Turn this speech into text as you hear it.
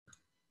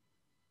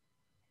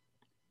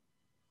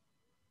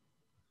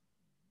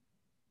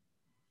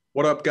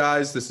What up,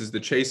 guys? This is the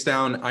Chase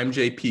Down. I'm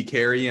JP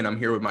Carey, and I'm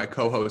here with my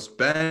co-host,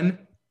 Ben.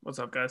 What's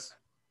up, guys?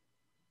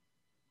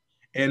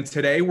 And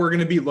today we're going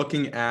to be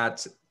looking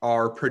at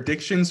our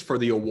predictions for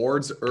the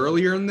awards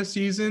earlier in the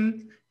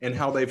season and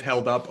how they've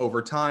held up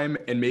over time,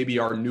 and maybe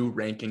our new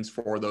rankings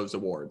for those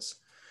awards.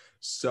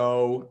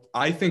 So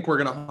I think we're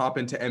going to hop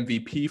into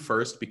MVP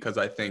first because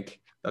I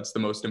think that's the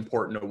most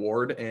important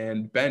award.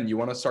 And Ben, you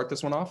want to start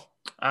this one off?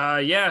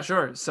 Yeah,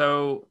 sure.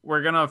 So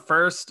we're going to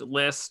first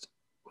list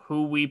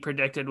who we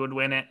predicted would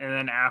win it, and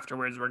then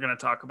afterwards we're going to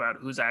talk about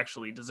who's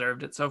actually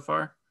deserved it so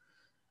far.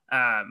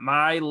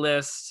 My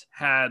list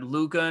had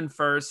Luka in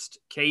first,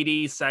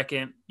 KD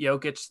second,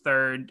 Jokic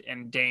third,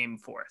 and Dame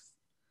fourth.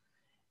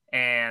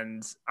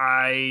 And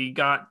I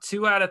got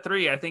 2 out of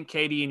 3. I think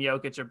KD and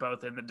Jokic are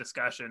both in the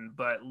discussion,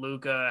 but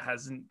Luka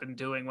hasn't been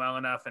doing well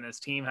enough, and his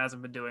team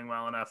hasn't been doing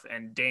well enough,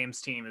 and Dame's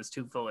team is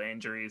too full of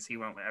injuries. He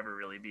won't ever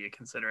really be a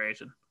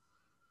consideration.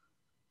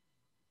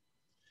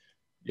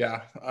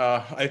 Yeah,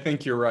 I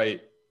think you're right.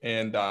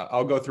 And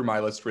I'll go through my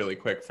list really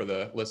quick for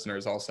the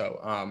listeners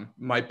also.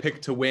 My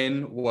pick to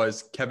win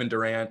was Kevin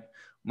Durant.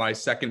 My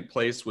second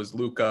place was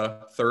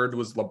Luka. Third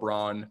was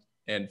LeBron.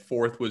 And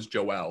fourth was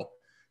Joel.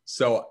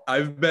 So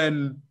I've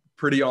been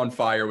pretty on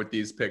fire with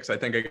these picks. I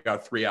think I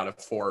got 3 out of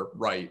 4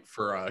 right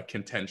for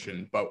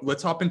contention. But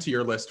let's hop into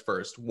your list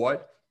first.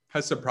 What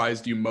has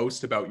surprised you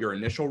most about your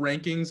initial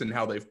rankings and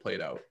how they've played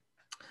out?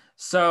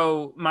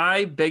 So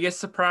my biggest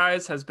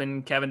surprise has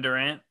been Kevin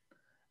Durant.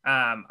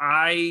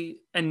 I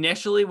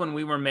initially, when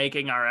we were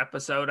making our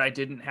episode, I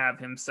didn't have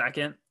him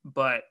second,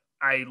 but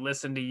I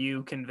listened to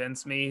you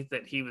convince me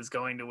that he was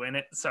going to win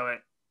it. So it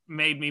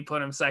made me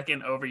put him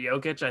second over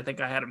Jokic. I think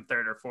I had him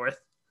third or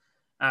fourth.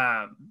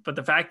 But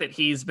the fact that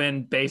he's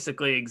been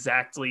basically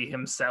exactly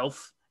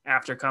himself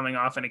after coming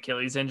off an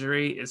Achilles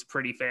injury is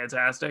pretty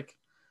fantastic.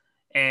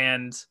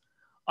 And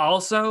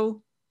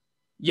also,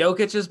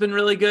 Jokic has been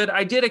really good.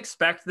 I did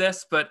expect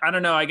this, but I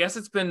don't know. I guess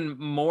it's been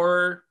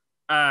more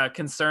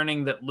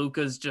concerning that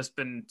Luka's just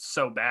been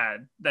so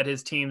bad, that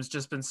his team's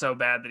just been so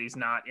bad that he's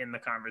not in the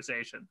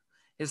conversation.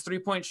 His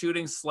 3-point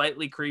shooting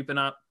slightly creeping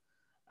up,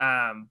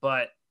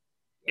 but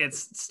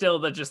it's still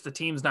that just the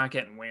team's not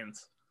getting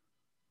wins.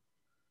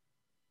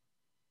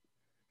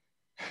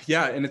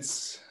 Yeah, and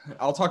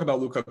I'll talk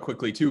about Luka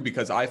quickly too,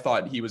 because I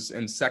thought he was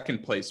in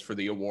second place for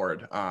the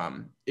award.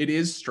 It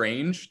is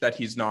strange that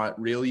he's not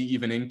really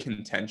even in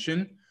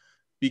contention,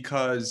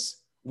 because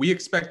we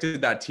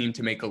expected that team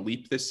to make a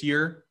leap this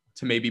year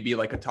to maybe be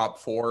like a top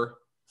 4-5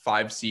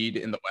 seed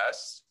in the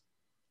West.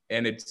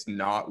 And it's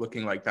not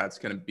looking like that's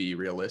going to be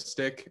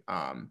realistic.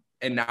 And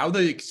now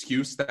the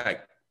excuse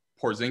that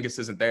Porzingis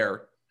isn't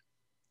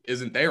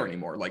there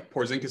anymore. Like,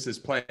 Porzingis is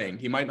playing.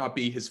 He might not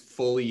be his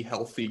fully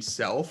healthy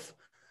self,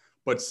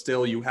 but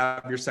still you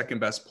have your second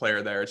best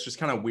player there. It's just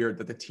kind of weird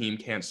that the team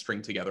can't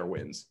string together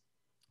wins.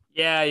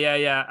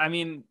 Yeah. I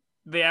mean,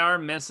 they are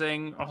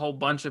missing a whole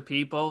bunch of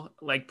people.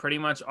 Like, pretty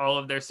much all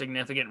of their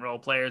significant role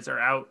players are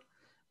out,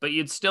 but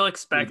you'd still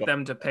expect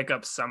them to pick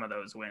up some of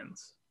those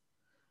wins.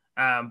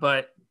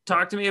 But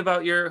talk to me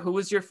about who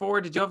was your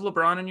 4? Did you have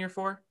LeBron in your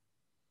 4?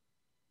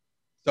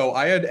 So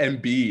I had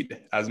Embiid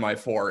as my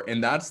 4,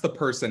 and that's the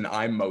person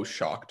I'm most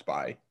shocked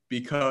by,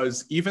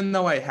 because even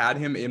though I had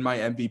him in my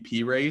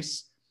MVP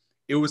race,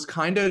 it was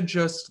kind of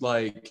just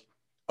like,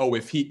 oh,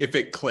 if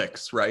it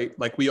clicks, right?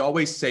 Like, we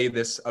always say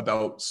this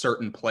about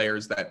certain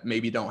players that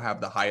maybe don't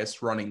have the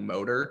highest running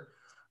motor.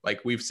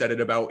 Like, we've said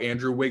it about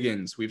Andrew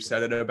Wiggins. We've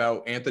said it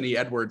about Anthony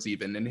Edwards,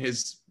 even in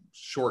his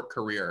short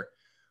career.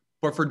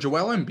 But for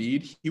Joel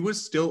Embiid, he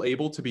was still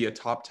able to be a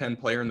top 10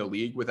 player in the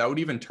league without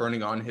even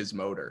turning on his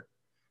motor.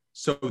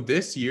 So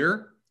this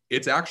year,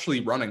 it's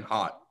actually running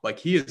hot. Like,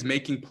 he is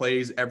making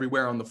plays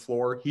everywhere on the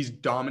floor. He's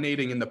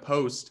dominating in the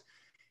post,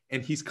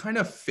 and he's kind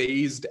of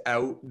phased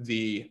out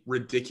the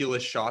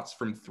ridiculous shots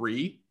from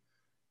 3,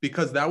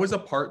 because that was a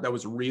part that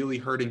was really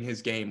hurting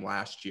his game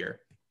last year.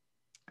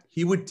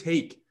 He would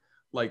take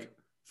like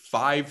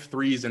 5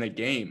 threes in a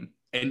game.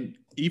 And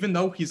even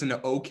though he's an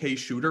okay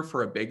shooter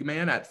for a big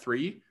man at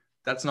 3,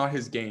 that's not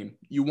his game.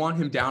 You want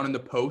him down in the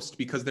post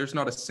because there's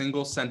not a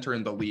single center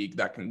in the league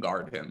that can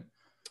guard him.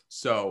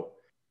 So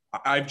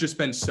I've just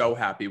been so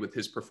happy with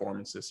his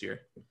performance this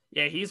year.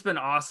 Yeah, he's been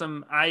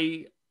awesome.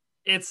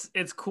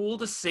 It's cool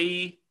to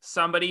see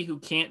somebody who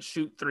can't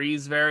shoot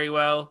threes very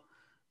well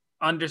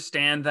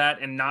understand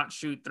that and not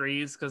shoot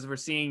threes, because we're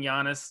seeing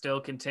Giannis still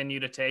continue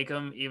to take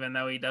them even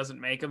though he doesn't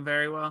make them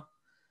very well.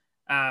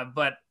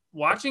 But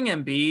watching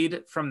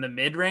Embiid from the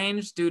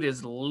mid-range, dude,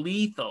 is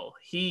lethal.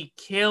 He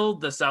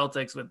killed the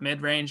Celtics with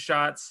mid-range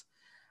shots.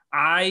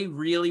 I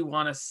really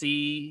want to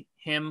see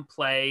him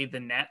play the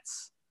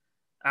Nets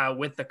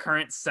with the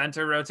current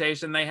center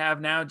rotation they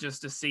have now,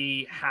 just to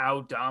see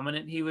how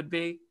dominant he would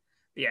be.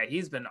 But yeah,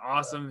 he's been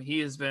awesome. He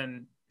has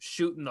been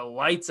shooting the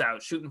lights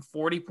out, shooting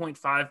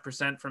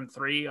 40.5% from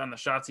 3 on the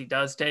shots he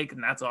does take,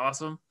 and that's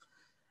awesome.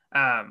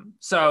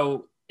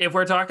 So if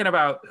we're talking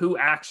about who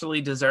actually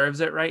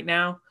deserves it right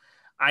now,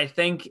 I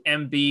think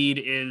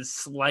Embiid is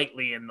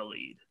slightly in the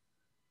lead.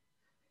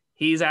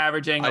 He's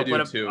averaging, I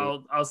do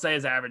too. I'll say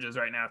his averages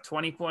right now: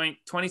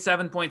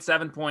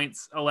 27.7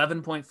 points,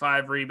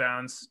 11.5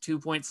 rebounds,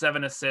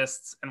 2.7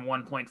 assists, and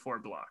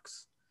 1.4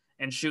 blocks,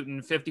 and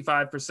shooting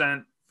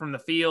 55% from the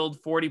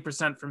field,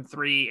 40% from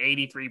three,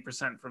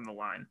 83% from the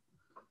line.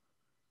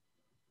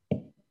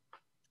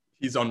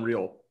 He's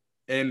unreal.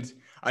 And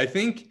I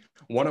think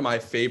one of my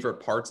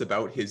favorite parts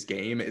about his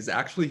game is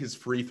actually his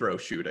free throw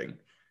shooting,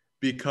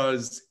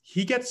 because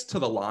he gets to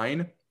the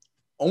line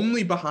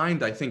only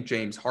behind, I think,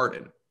 James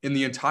Harden in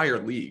the entire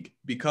league.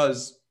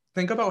 Because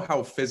think about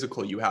how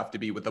physical you have to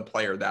be with a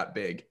player that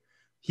big.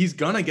 He's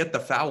going to get the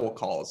foul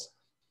calls.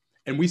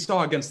 And we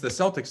saw against the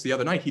Celtics the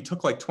other night, he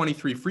took like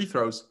 23 free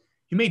throws.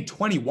 He made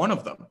 21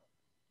 of them.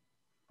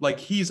 Like,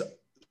 he's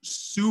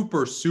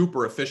super,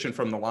 super efficient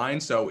from the line.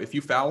 So if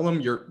you foul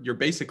him, you're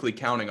basically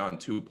counting on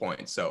 2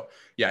 points. So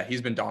yeah,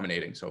 he's been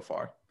dominating so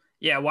far.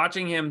 Yeah,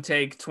 watching him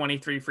take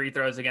 23 free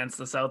throws against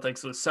the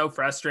Celtics was so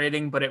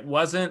frustrating, but it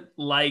wasn't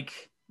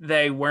like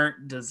they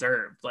weren't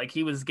deserved. Like,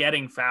 he was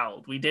getting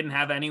fouled. We didn't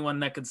have anyone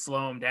that could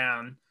slow him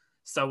down.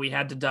 So we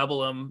had to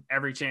double him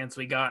every chance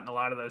we got. And a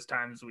lot of those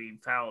times we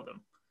fouled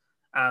him.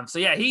 So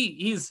yeah,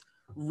 he's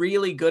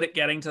really good at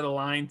getting to the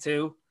line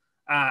too.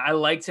 I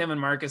liked him and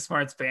Marcus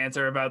Smart's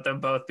banter about them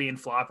both being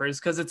floppers,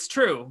 because it's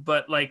true.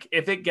 But like,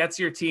 if it gets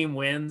your team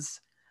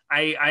wins,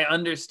 I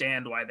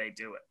understand why they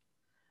do it.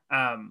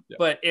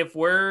 But if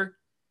we're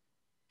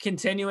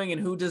continuing in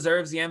who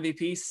deserves the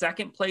MVP,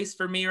 second place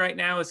for me right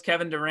now is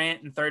Kevin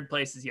Durant, and third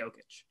place is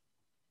Jokic.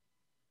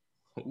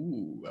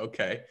 Ooh,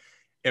 okay.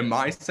 In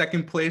my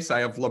second place,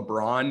 I have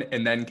LeBron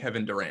and then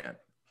Kevin Durant.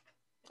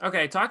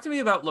 Okay, talk to me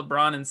about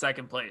LeBron in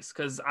second place,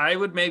 because I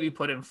would maybe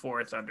put him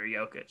fourth under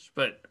Jokic,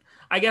 but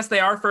I guess they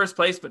are first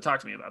place, but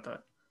talk to me about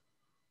that.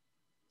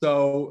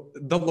 So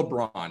the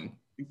LeBron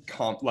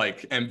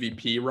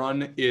MVP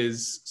run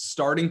is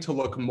starting to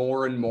look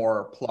more and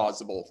more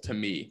plausible to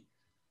me.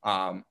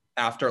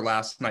 After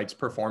last night's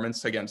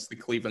performance against the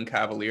Cleveland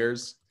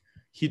Cavaliers,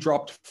 he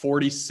dropped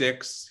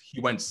 46.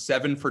 He went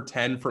 7 for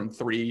 10 from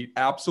three,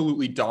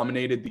 absolutely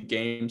dominated the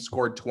game,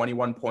 scored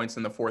 21 points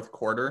in the fourth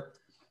quarter.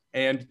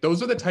 And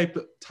those are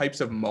the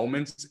types of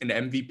moments an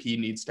MVP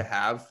needs to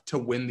have to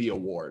win the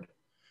award.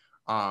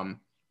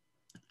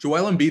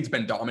 Joel Embiid's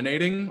been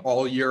dominating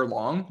all year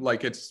long.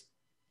 Like,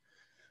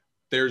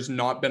 there's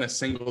not been a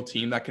single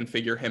team that can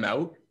figure him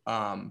out.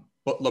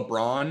 But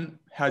LeBron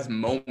has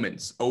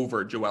moments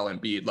over Joel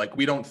Embiid. Like,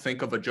 we don't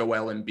think of a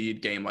Joel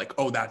Embiid game like,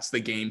 oh, that's the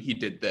game he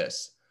did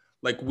this.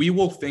 Like, we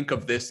will think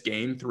of this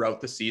game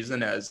throughout the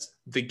season as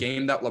the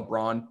game that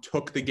LeBron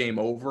took the game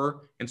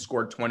over and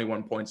scored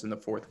 21 points in the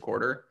fourth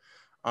quarter.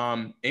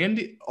 And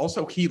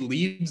also, he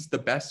leads the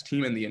best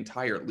team in the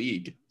entire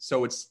league.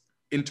 So it's,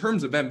 in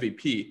terms of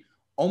MVP,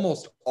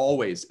 almost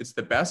always it's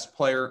the best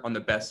player on the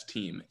best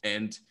team.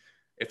 And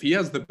if he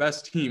has the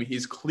best team,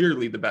 he's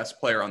clearly the best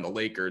player on the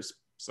Lakers.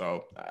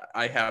 So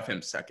I have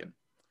him second.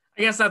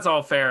 I guess that's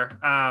all fair.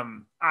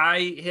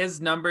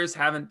 His numbers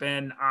haven't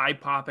been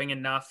eye-popping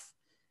enough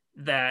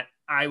that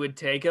I would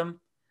take him.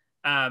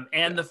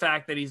 The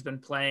fact that he's been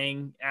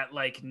playing at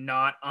like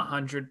not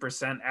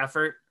 100%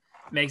 effort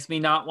makes me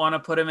not want to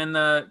put him in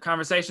the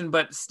conversation.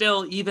 But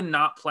still, even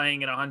not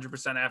playing at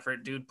 100%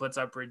 effort, dude puts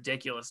up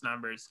ridiculous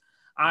numbers.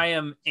 I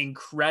am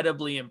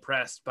incredibly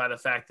impressed by the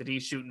fact that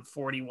he's shooting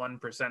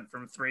 41%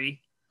 from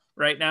three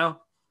right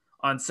now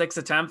on 6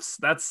 attempts.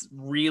 That's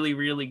really,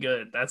 really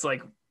good. That's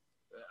like,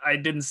 I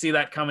didn't see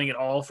that coming at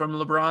all from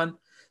LeBron.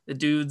 The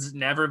dude's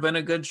never been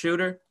a good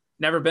shooter,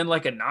 never been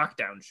like a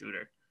knockdown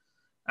shooter.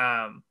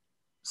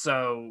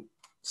 So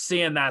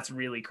seeing that's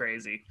really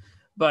crazy.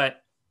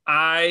 But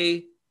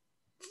I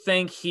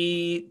think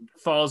he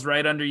falls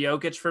right under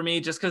Jokic for me,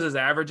 just because his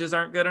averages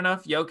aren't good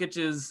enough. Jokic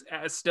is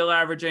still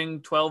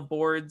averaging 12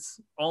 boards,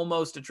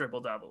 almost a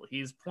triple-double.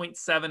 He's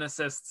 0.7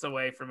 assists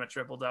away from a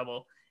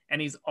triple-double. And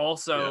he's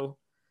also,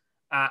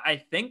 I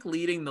think,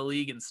 leading the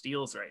league in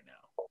steals right now.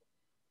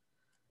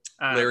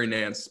 Larry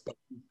Nance.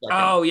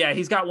 Oh, yeah,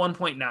 he's got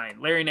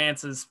 1.9. Larry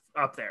Nance is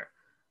up there.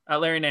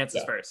 Larry Nance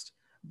is first.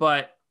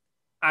 But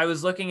I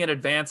was looking at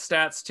advanced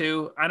stats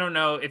too. I don't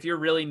know if you're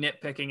really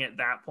nitpicking at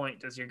that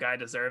point, does your guy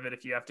deserve it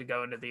if you have to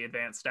go into the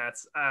advanced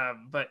stats?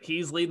 But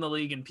he's leading the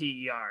league in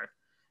PER,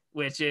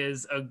 which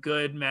is a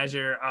good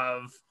measure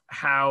of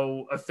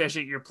how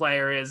efficient your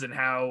player is and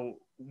how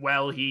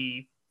well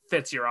he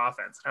fits your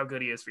offense, how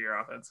good he is for your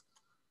offense.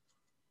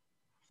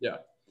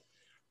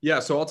 Yeah,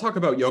 so I'll talk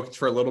about Jokic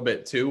for a little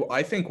bit too.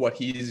 I think what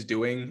he's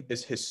doing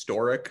is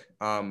historic.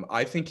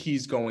 I think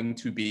he's going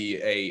to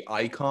be an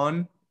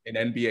icon in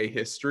NBA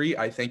history.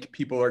 I think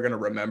people are going to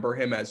remember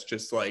him as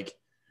just like,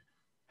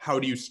 how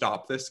do you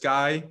stop this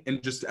guy?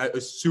 And just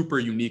a super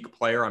unique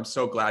player. I'm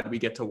so glad we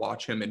get to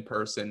watch him in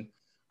person.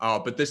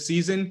 But this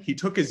season, he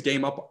took his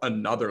game up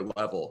another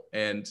level.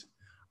 And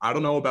I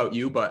don't know about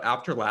you, but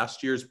after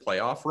last year's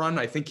playoff run,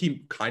 I think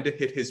he kind of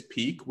hit his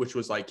peak, which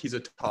was like, he's a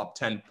top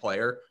 10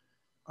 player.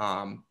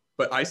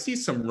 But I see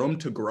some room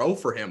to grow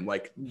for him.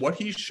 Like, what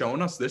he's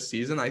shown us this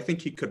season, I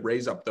think he could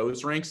raise up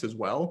those ranks as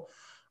well.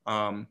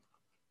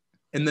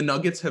 And the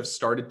Nuggets have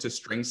started to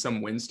string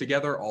some wins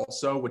together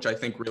also, which I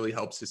think really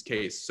helps his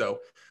case. So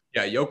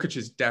yeah, Jokic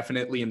is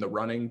definitely in the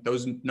running.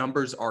 Those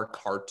numbers are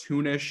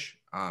cartoonish,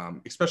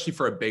 especially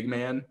for a big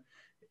man.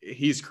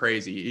 He's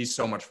crazy. He's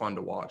so much fun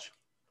to watch.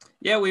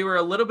 Yeah, we were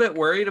a little bit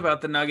worried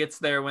about the Nuggets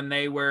there when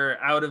they were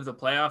out of the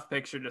playoff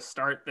picture to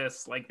start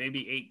this, like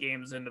maybe 8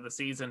 games into the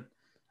season,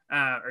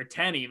 or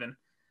 10 even.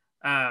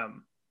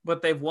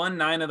 But they've won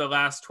 9 of the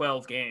last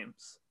 12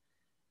 games.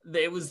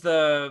 It was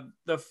the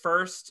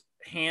first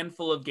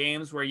handful of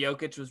games where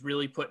Jokic was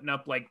really putting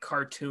up like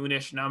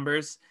cartoonish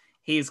numbers.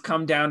 He's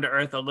come down to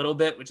earth a little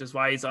bit, which is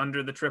why he's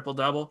under the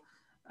triple-double.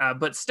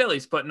 But still,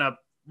 he's putting up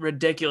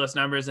ridiculous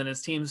numbers, and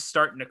his team's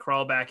starting to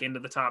crawl back into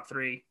the top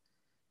 3.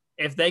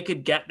 If they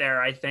could get there,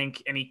 I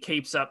think, and he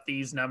keeps up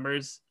these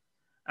numbers,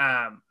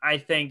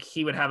 I think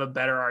he would have a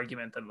better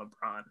argument than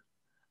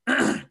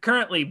LeBron.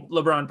 Currently,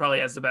 LeBron probably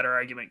has the better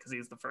argument because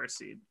he's the first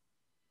seed.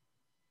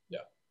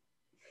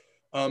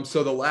 Yeah.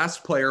 So the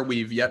last player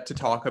we've yet to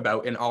talk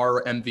about in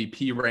our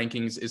MVP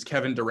rankings is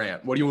Kevin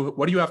Durant. What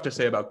do you have to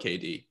say about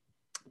KD?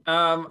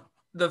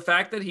 The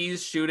fact that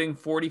he's shooting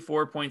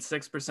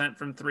 44.6%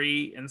 from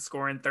 3 and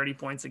scoring 30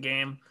 points a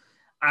game,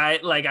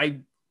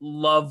 I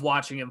love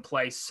watching him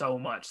play so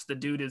much. The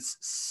dude is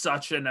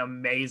such an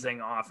amazing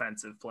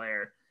offensive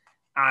player.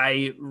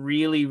 I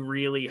really,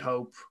 really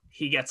hope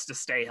he gets to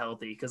stay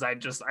healthy because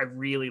I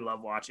really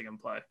love watching him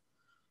play.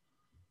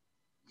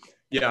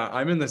 Yeah,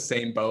 I'm in the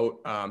same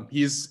boat.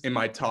 He's in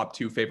my top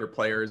 2 favorite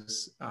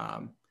players.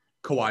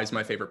 Kawhi's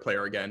my favorite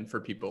player again for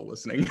people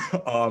listening.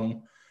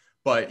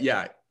 But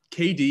yeah,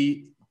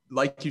 KD,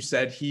 like you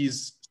said,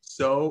 he's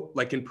so,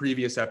 like in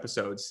previous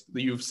episodes,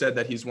 you've said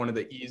that he's one of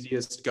the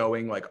easiest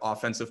going like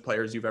offensive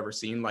players you've ever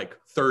seen. Like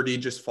 30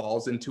 just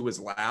falls into his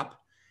lap.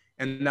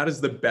 And that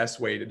is the best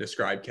way to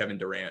describe Kevin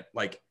Durant.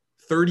 Like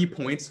 30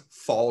 points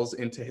falls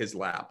into his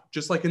lap.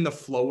 Just like in the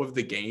flow of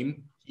the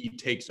game, he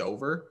takes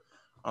over.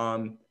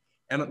 And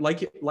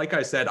like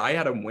I said, I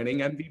had him winning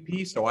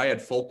MVP, so I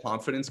had full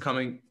confidence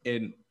coming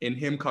in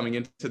him coming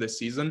into the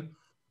season.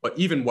 But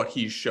even what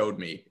he showed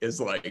me is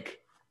like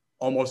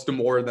almost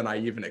more than I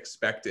even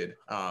expected.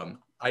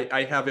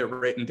 I have it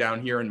written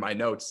down here in my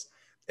notes.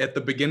 At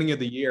the beginning of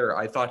the year,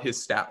 I thought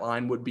his stat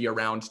line would be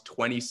around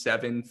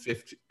 27,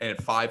 50, and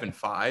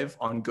 5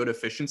 on good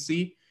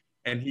efficiency,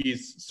 and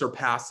he's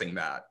surpassing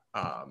that.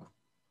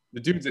 The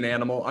dude's an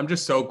animal. I'm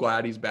just so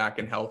glad he's back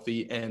and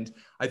healthy. And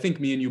I think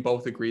me and you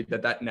both agreed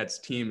that Nets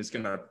team is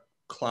going to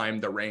climb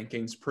the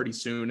rankings pretty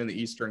soon in the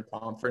Eastern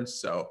Conference.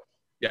 So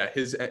yeah,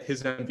 his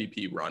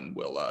MVP run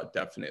will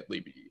definitely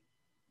be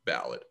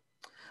valid.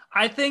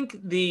 I think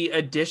the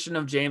addition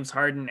of James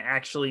Harden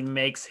actually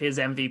makes his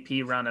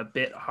MVP run a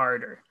bit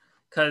harder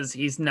because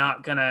he's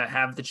not going to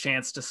have the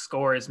chance to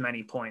score as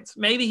many points.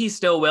 Maybe he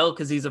still will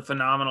because he's a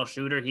phenomenal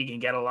shooter. He can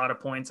get a lot of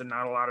points and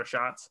not a lot of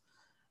shots.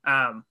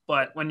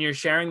 But when you're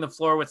sharing the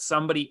floor with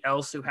somebody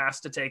else who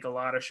has to take a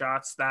lot of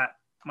shots, that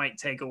might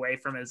take away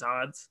from his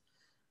odds.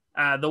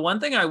 The one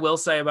thing I will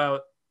say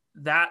about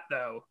that,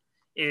 though,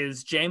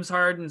 is James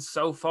Harden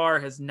so far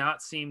has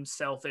not seemed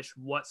selfish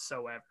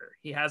whatsoever.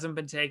 He hasn't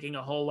been taking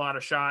a whole lot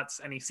of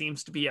shots, and he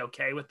seems to be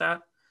okay with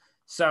that.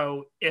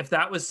 So if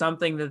that was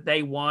something that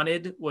they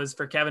wanted was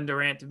for Kevin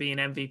Durant to be an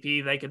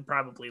MVP, they could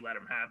probably let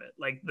him have it.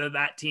 Like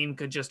that team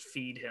could just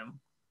feed him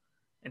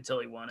until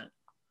he won it.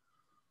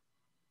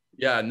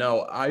 Yeah,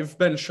 no, I've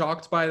been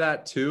shocked by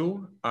that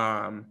too.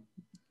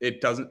 It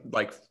doesn't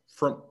like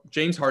from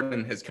James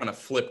Harden has kind of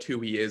flipped who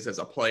he is as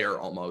a player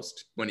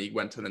almost when he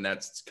went to the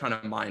Nets. It's kind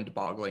of mind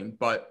boggling,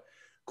 but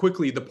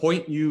quickly, the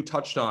point you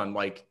touched on,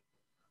 like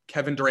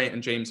Kevin Durant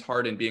and James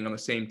Harden being on the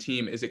same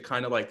team, is it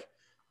kind of like,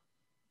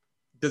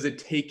 does it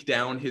take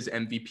down his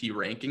MVP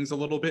rankings a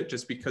little bit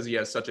just because he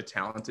has such a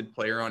talented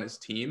player on his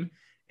team?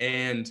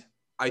 And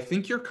I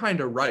think you're kind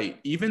of right.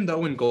 Even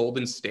though in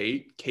Golden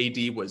State,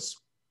 KD was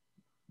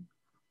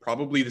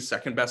probably the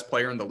second best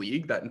player in the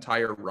league that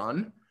entire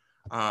run,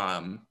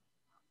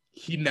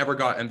 he never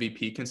got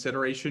MVP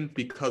consideration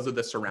because of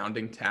the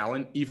surrounding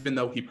talent, even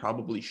though he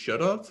probably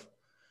should have.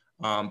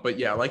 But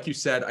yeah, like you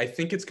said, I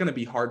think it's going to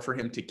be hard for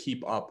him to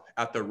keep up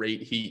at the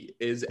rate he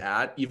is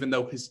at, even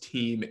though his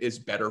team is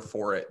better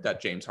for it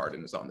that James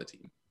Harden is on the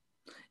team.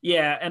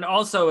 Yeah, and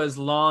also as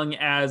long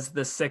as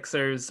the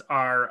Sixers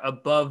are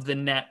above the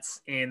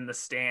Nets in the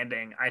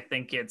standing, I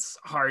think it's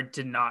hard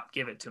to not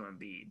give it to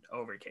Embiid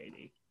over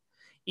KD.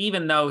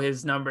 Even though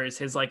his numbers,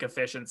 his like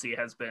efficiency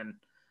has been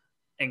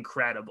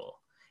incredible.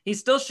 He's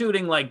still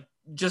shooting like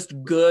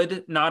just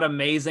good, not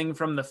amazing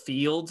from the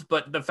field,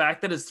 but the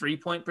fact that his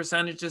 3-point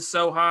percentage is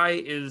so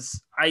high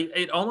is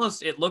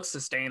it looks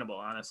sustainable,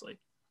 honestly.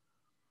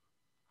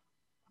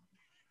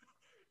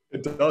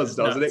 It does,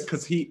 doesn't it?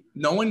 Because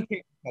no one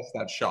can contest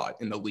that shot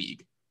in the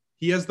league.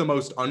 He has the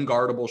most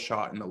unguardable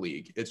shot in the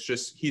league. It's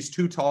just he's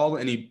too tall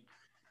and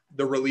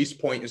the release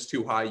point is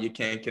too high. You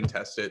can't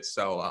contest it.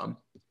 So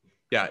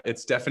yeah,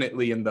 it's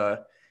definitely in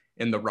the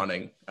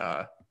running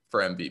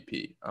for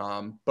MVP.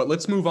 But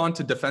let's move on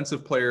to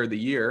Defensive Player of the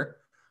Year.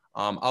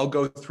 I'll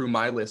go through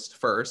my list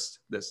first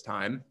this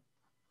time.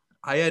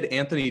 I had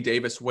Anthony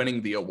Davis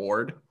winning the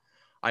award.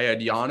 I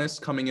had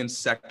Giannis coming in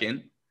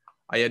second.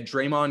 I had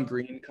Draymond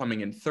Green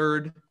coming in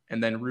third,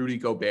 and then Rudy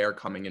Gobert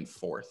coming in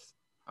fourth.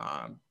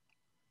 Kind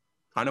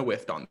of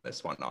whiffed on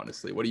this one,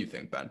 honestly. What do you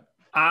think, Ben?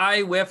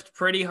 I whiffed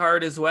pretty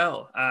hard as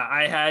well.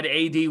 I had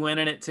AD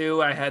winning it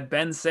too. I had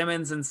Ben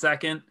Simmons in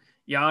second,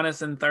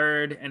 Giannis in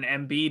third, and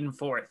Embiid in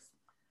fourth.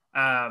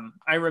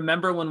 I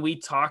remember when we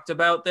talked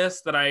about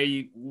this that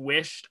I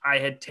wished I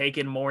had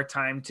taken more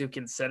time to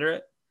consider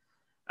it.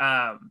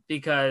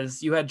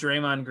 Because you had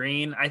Draymond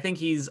Green. I think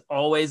he's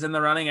always in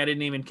the running. I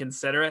didn't even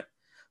consider it.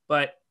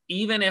 But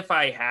even if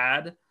I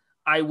had,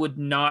 I would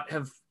not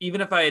have,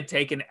 even if I had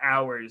taken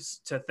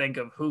hours to think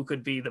of who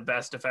could be the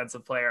best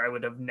defensive player, I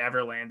would have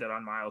never landed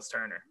on Miles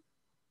Turner.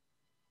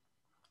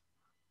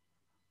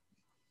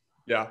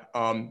 Yeah.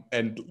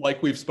 And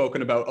like we've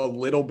spoken about a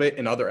little bit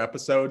in other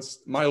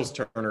episodes, Miles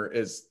Turner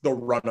is the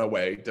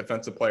runaway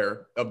defensive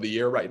player of the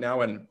year right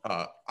now. And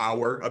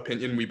our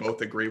opinion, we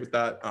both agree with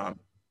that.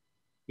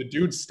 The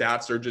dude's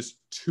stats are just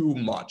too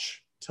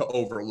much to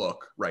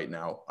overlook right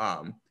now.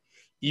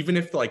 Even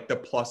if like the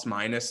plus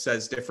minus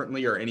says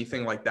differently or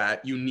anything like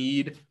that, you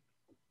need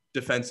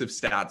defensive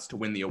stats to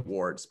win the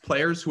awards.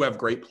 Players who have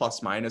great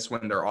plus minus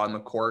when they're on the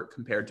court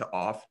compared to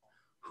off,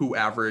 who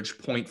average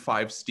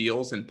 0.5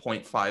 steals and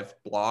 0.5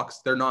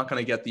 blocks, they're not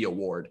going to get the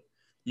award.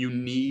 You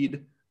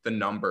need the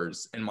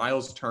numbers, and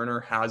Miles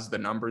Turner has the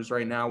numbers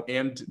right now,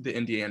 and the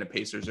Indiana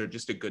Pacers are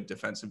just a good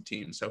defensive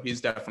team. So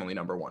he's definitely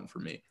number one for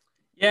me.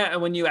 Yeah,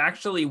 and when you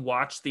actually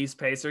watch these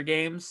Pacer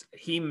games,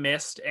 he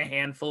missed a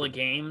handful of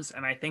games,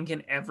 and I think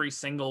in every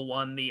single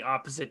one, the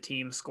opposite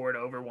team scored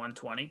over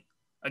 120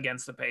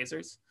 against the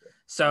Pacers.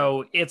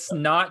 So it's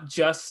not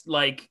just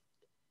like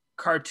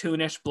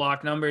cartoonish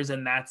block numbers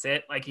and that's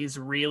it. Like he's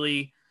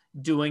really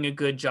doing a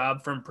good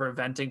job from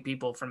preventing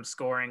people from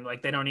scoring.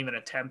 Like they don't even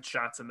attempt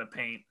shots in the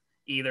paint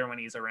either when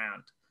he's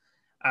around.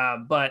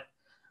 But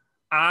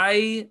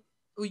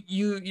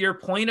your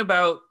point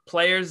about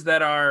players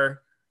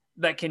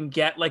that can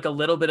get like a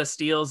little bit of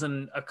steals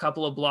and a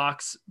couple of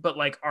blocks, but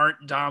like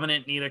aren't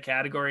dominant in either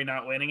category,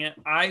 not winning it.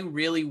 I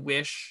really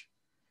wish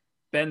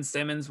Ben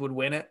Simmons would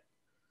win it.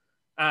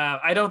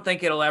 I don't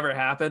think it'll ever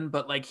happen,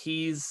 but like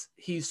he's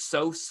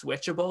so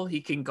switchable.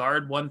 He can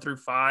guard 1 through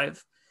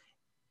 5.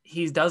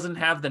 He doesn't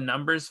have the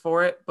numbers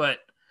for it, but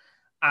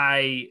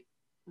I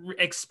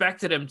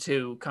expected him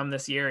to come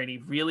this year, and he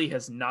really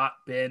has not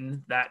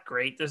been that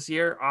great this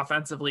year,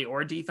 offensively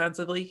or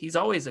defensively. He's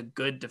always a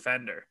good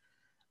defender.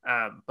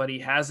 But he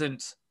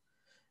hasn't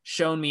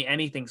shown me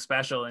anything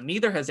special, and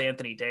neither has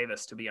Anthony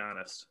Davis, to be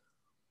honest.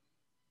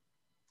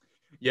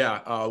 Yeah,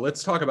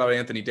 let's talk about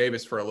Anthony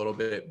Davis for a little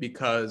bit,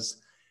 because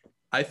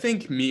I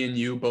think me and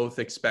you both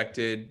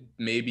expected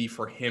maybe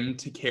for him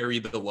to carry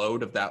the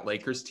load of that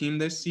Lakers team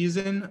this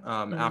season.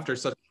 After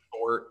such a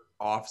short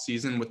off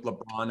season with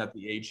LeBron at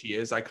the age he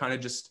is, I kind of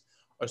just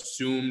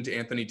assumed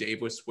Anthony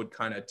Davis would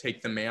kind of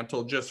take the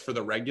mantle just for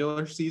the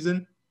regular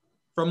season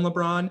from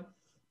LeBron.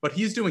 But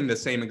he's doing the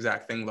same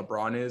exact thing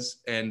LeBron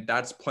is, and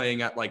that's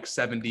playing at like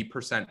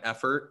 70%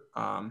 effort.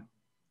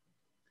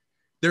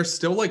 They're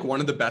still like one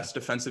of the best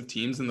defensive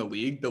teams in the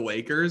league, the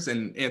Lakers,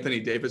 and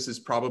Anthony Davis is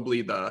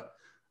probably the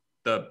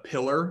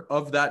pillar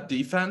of that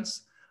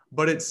defense,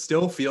 but it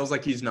still feels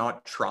like he's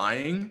not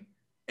trying.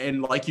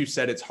 And like you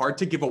said, it's hard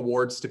to give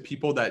awards to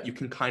people that you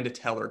can kind of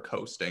tell are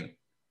coasting.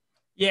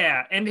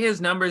 Yeah, and his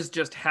numbers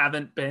just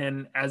haven't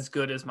been as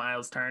good as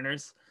Miles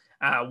Turner's.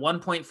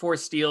 1.4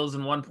 steals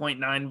and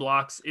 1.9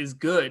 blocks is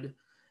good,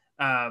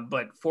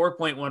 but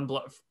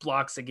 4.1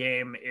 blocks a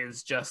game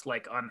is just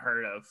like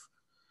unheard of.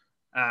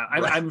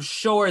 Right. I'm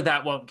sure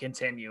that won't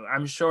continue.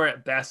 I'm sure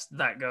at best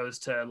that goes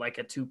to like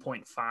a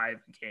 2.5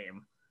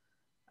 game.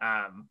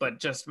 But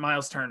just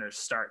Miles Turner's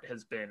start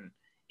has been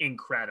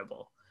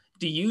incredible.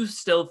 Do you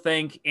still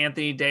think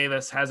Anthony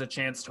Davis has a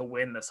chance to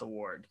win this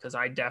award? Because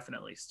I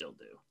definitely still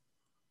do.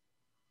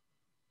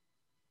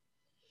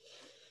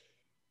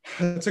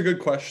 That's a good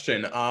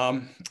question.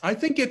 I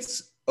think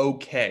it's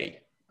okay.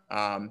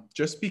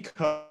 Just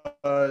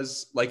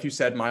because, like you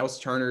said, Miles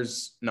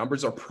Turner's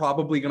numbers are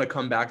probably going to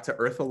come back to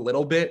earth a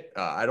little bit.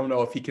 I don't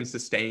know if he can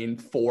sustain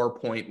 4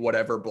 point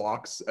whatever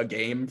blocks a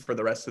game for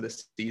the rest of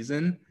the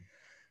season.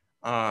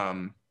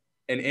 And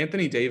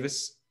Anthony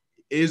Davis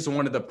is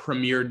one of the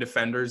premier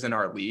defenders in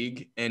our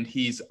league, and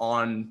he's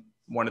on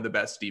one of the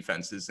best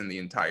defenses in the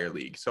entire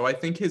league. So I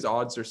think his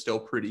odds are still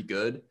pretty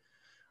good.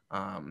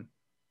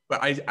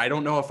 But I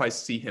don't know if I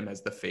see him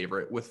as the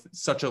favorite with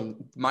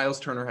Miles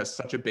Turner has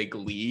such a big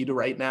lead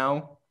right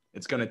now.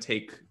 It's going to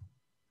take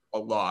a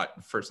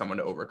lot for someone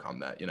to overcome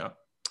that, you know?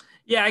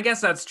 Yeah, I guess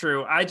that's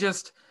true.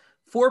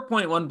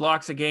 4.1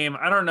 blocks a game.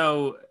 I don't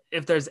know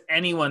if there's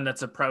anyone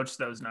that's approached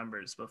those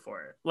numbers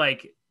before.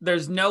 Like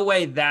there's no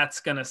way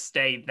that's going to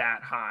stay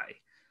that high.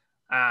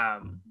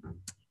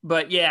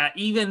 But yeah,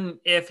 even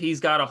if he's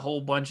got a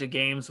whole bunch of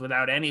games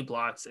without any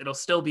blocks, it'll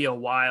still be a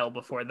while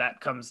before that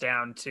comes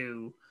down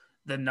to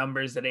the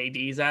numbers that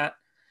AD's at.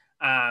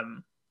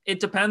 It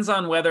depends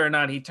on whether or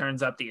not he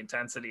turns up the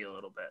intensity a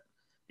little bit,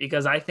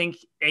 because I think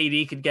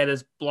AD could get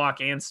his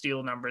block and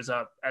steal numbers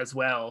up as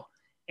well.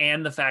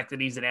 And the fact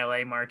that he's an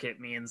LA market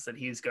means that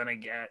he's going to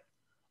get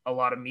a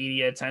lot of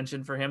media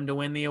attention for him to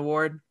win the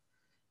award.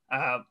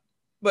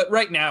 But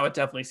right now, it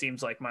definitely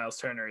seems like Miles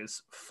Turner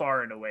is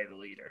far and away the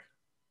leader.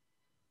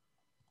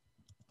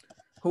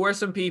 Who are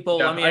some people?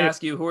 Let me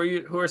ask you.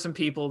 Who are some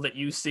people that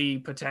you see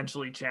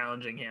potentially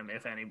challenging him,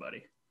 if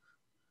anybody?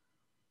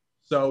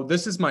 So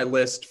this is my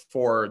list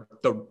for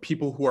the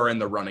people who are in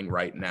the running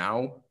right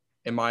now.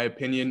 In my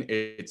opinion,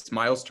 it's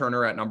Miles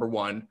Turner at number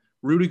 1,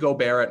 Rudy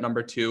Gobert at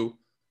number 2,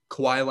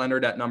 Kawhi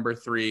Leonard at number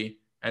 3,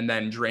 and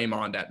then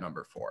Draymond at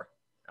number 4.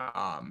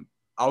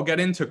 I'll get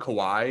into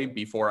Kawhi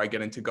before I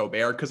get into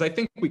Gobert, because I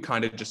think we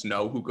kind of just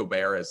know who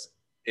Gobert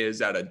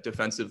is at a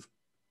defensive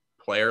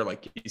player.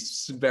 Like,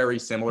 he's very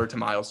similar to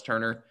Miles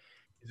Turner.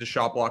 He's a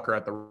shot blocker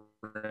at the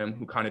rim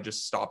who kind of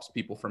just stops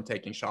people from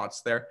taking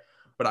shots there.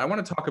 But I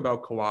want to talk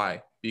about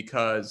Kawhi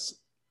because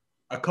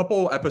a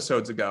couple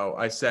episodes ago,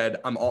 I said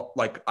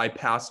I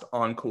passed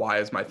on Kawhi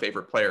as my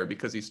favorite player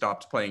because he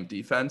stopped playing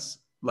defense.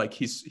 Like,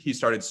 he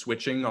started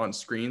switching on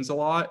screens a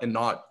lot and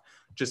not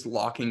just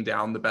locking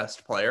down the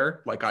best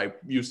player like I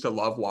used to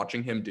love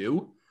watching him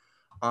do.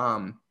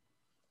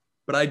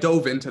 But I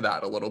dove into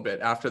that a little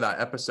bit after that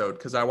episode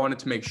because I wanted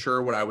to make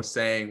sure what I was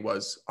saying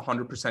was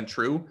 100%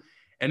 true.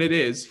 And it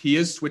is. He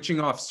is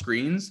switching off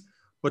screens.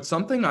 But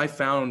something I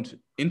found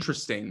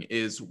interesting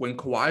is when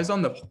Kawhi's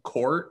on the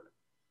court,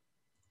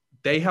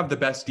 they have the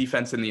best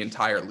defense in the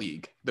entire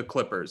league, the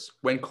Clippers.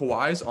 When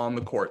Kawhi's on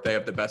the court, they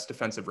have the best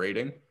defensive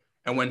rating.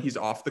 And when he's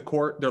off the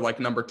court, they're like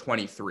number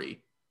 23.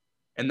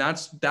 And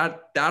that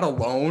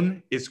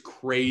alone is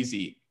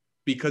crazy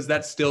because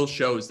that still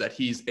shows that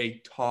he's a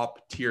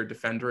top tier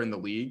defender in the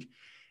league.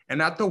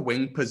 And at the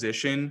wing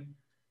position,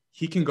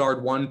 he can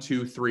guard 1,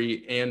 2,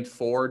 3, and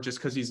 4 just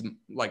because he's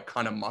like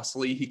kind of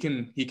muscly. He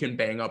can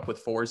bang up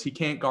with 4s. He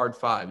can't guard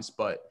 5s,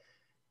 but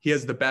he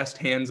has the best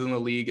hands in the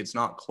league. It's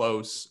not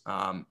close.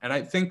 And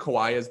I think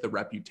Kawhi has the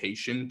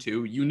reputation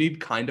too. You need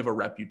kind of a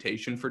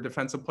reputation for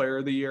Defensive Player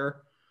of the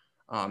Year.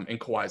 And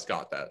Kawhi's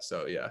got that.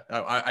 So yeah,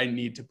 I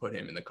need to put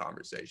him in the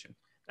conversation.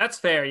 That's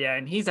fair. Yeah.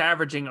 And he's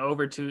averaging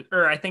over 2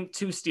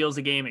 steals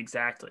a game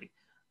exactly.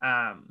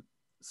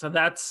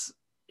 So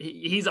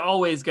he's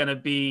always going to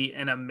be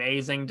an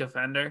amazing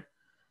defender.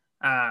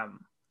 I'm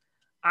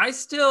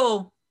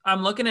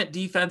looking at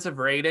defensive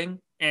rating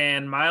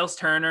and Miles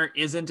Turner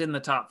isn't in the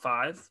top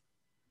 5.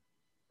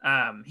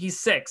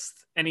 He's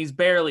 6th and he's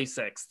barely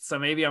 6th. So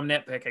maybe I'm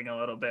nitpicking a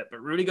little bit,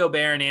 but Rudy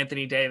Gobert and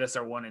Anthony Davis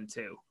are 1 and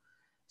 2.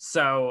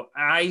 So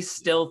I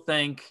still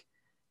think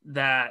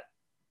that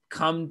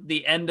come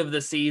the end of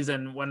the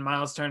season, when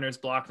Miles Turner's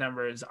block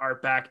numbers are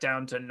back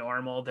down to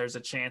normal, there's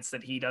a chance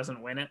that he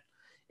doesn't win it.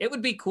 It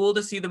would be cool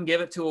to see them give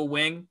it to a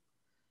wing.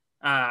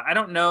 I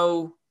don't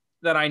know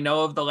that I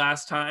know of the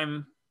last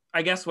time.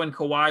 I guess when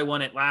Kawhi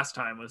won it last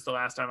time was the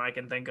last time I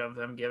can think of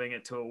them giving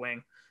it to a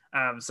wing.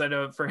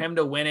 For him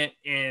to win it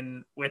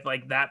with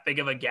like that big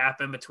of a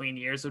gap in between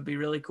years would be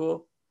really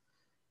cool.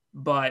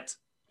 But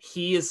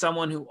he is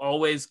someone who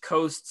always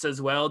coasts as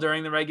well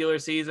during the regular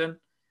season.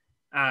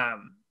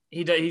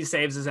 He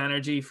saves his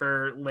energy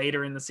for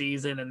later in the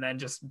season and then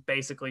just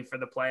basically for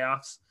the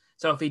playoffs.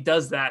 So if he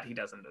does that, he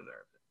doesn't deserve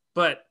it.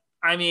 But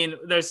I mean,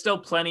 there's still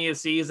plenty of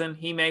season.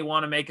 He may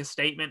want to make a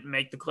statement and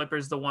make the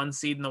Clippers the 1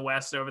 seed in the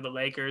West over the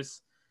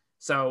Lakers.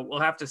 So we'll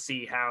have to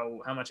see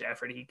how much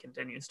effort he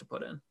continues to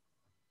put in.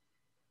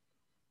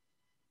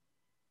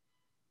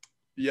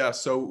 Yeah,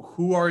 so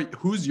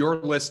who's your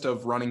list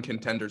of running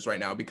contenders right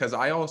now? Because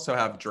I also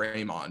have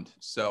Draymond.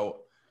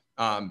 So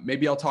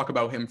maybe I'll talk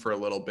about him for a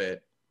little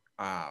bit.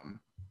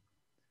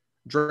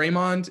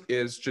 Draymond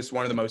is just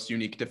one of the most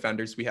unique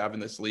defenders we have in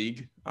this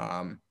league.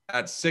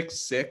 At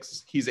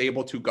 6'6", he's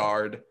able to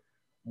guard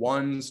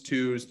 1s,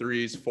 2s,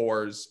 3s,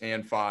 4s,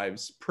 and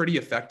 5s pretty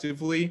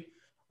effectively.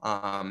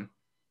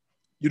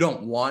 You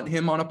don't want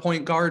him on a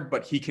point guard,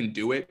 but he can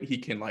do it. He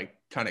can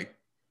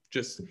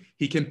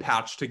he can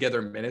patch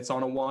together minutes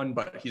on a 1,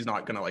 but he's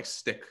not going to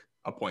stick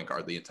a point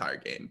guard the entire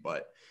game.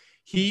 But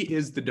he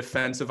is the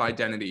defensive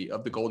identity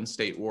of the Golden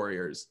State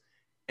Warriors.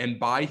 And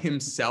by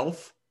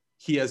himself,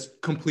 he has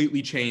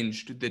completely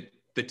changed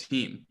the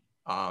team.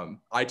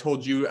 I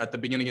told you at the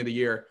beginning of the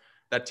year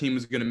that team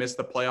was going to miss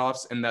the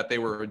playoffs and that they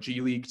were a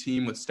G League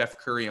team with Steph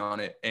Curry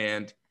on it.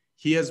 And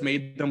he has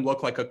made them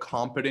look like a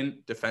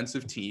competent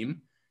defensive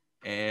team.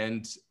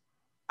 And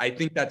I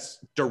think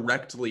that's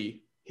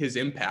directly his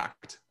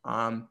impact.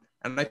 And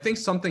I think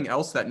something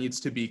else that needs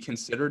to be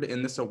considered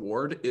in this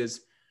award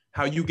is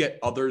how you get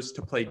others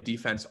to play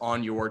defense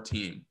on your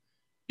team,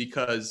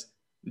 because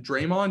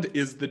Draymond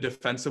is the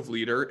defensive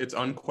leader. It's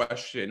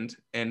unquestioned.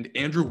 And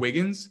Andrew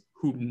Wiggins,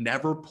 who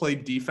never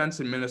played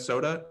defense in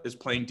Minnesota, is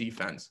playing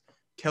defense.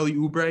 Kelly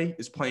Oubre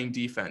is playing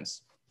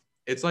defense.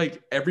 It's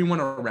like everyone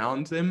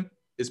around him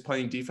is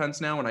playing defense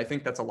now. And I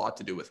think that's a lot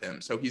to do with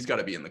him. So he's got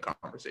to be in the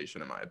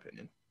conversation, in my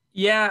opinion.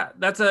 Yeah,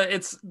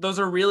 those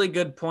are really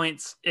good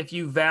points. If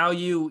you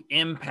value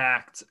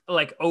impact,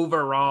 like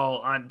overall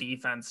on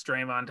defense,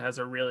 Draymond has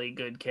a really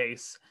good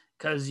case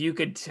because you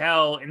could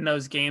tell in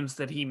those games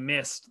that he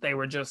missed,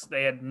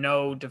 they had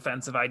no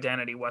defensive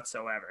identity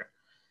whatsoever.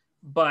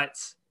 But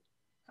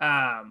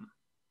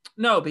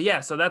no, but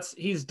yeah, so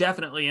he's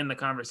definitely in the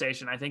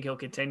conversation. I think he'll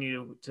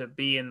continue to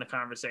be in the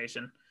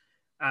conversation.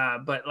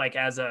 But like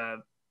as a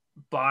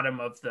bottom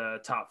of the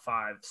top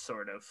 5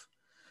 sort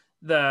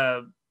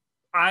of.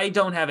 I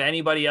don't have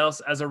anybody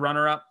else as a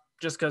runner-up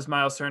just because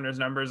Miles Turner's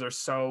numbers are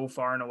so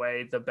far and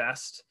away the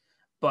best.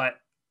 But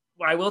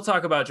I will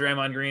talk about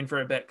Draymond Green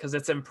for a bit because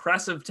it's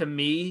impressive to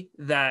me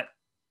that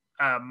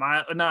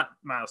not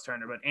Miles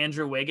Turner, but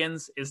Andrew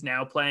Wiggins is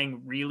now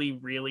playing really,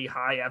 really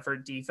high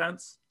effort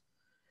defense.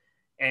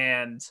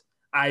 And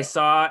I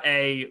saw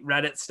a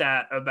Reddit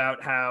stat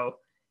about how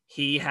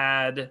he's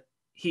had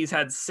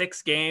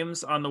 6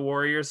 games on the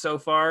Warriors so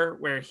far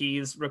where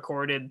he's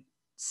recorded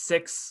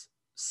 6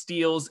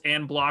 steals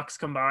and blocks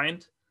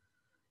combined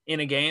in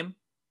a game.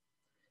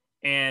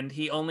 And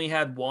he only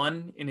had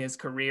 1 in his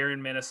career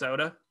in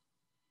Minnesota.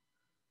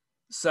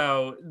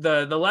 So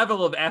the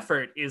level of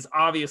effort is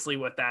obviously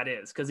what that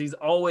is, because he's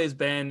always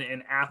been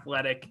an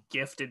athletic,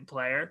 gifted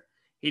player.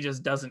 He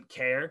just doesn't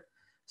care.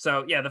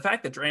 So yeah, the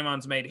fact that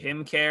Draymond's made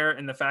him care,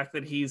 and the fact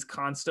that he's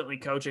constantly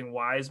coaching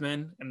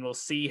Wiseman, and we'll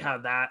see how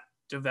that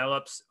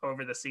develops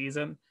over the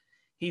season,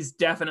 he's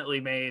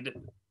definitely made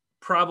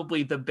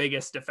probably the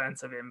biggest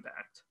defensive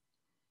impact.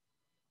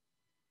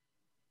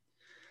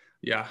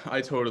 Yeah,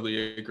 I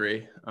totally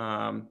agree.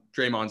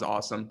 Draymond's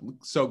awesome.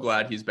 So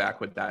glad he's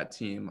back with that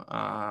team.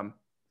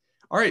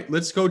 All right,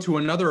 let's go to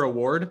another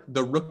award,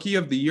 the Rookie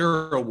of the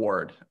Year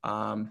award.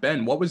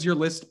 Ben, what was your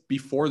list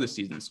before the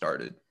season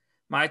started?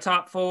 My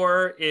top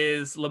 4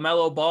 is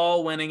LaMelo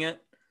Ball winning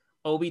it,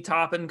 Obi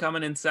Toppin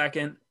coming in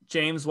second,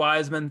 James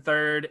Wiseman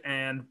third,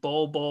 and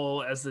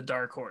Bol as the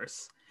dark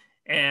horse.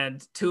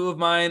 And 2 of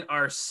mine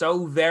are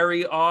so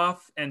very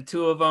off, and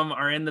 2 of them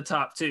are in the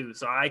top 2.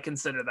 So I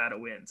consider that a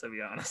win, to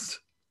be honest.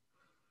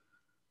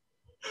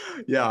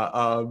 Yeah,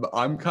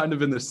 I'm kind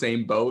of in the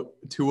same boat.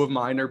 2 of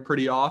mine are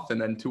pretty off,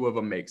 and then 2 of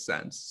them make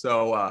sense.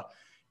 So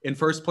in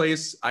first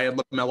place, I had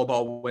LaMelo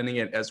Ball winning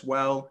it as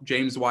well.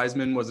 James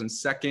Wiseman was in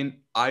second.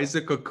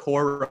 Isaac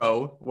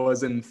Okoro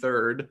was in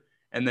third.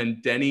 And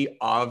then Denny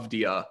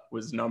Avdia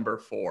was number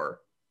 4.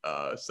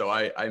 So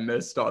I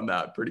missed on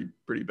that pretty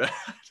bad.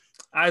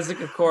 Isaac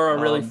Okoro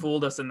really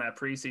fooled us in that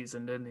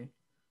preseason, didn't he?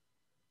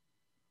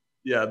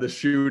 Yeah, the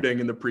shooting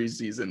in the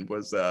preseason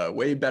was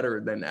way better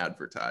than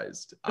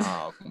advertised.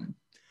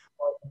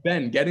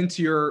 Ben, get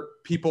into your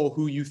people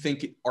who you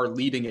think are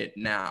leading it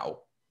now.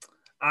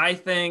 I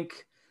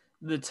think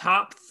the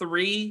top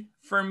 3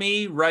 for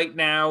me right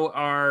now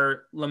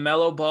are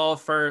LaMelo Ball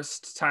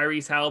first,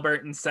 Tyrese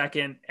Halliburton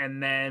second,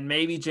 and then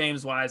maybe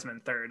James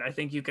Wiseman third. I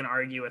think you can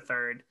argue a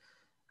third.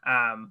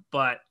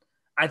 But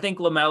I think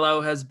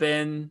LaMelo has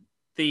been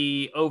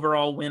the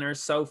overall winner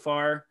so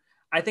far.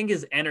 I think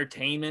his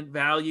entertainment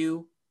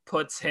value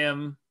puts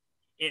him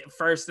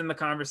first in the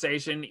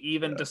conversation,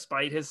 even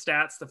despite his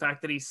stats. The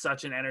fact that he's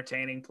such an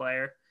entertaining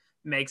player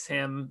makes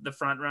him the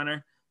front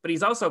runner, but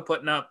he's also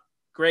putting up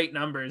great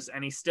numbers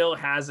and he still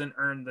hasn't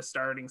earned the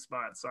starting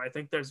spot. So I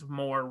think there's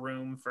more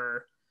room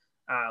for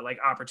like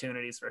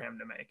opportunities for him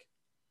to make.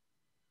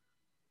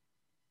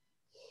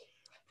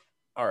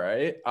 All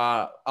right.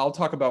 I'll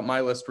talk about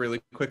my list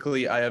really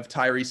quickly. I have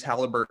Tyrese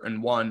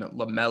Halliburton 1,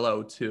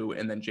 LaMelo 2,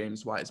 and then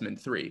James Wiseman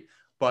 3.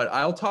 But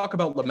I'll talk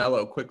about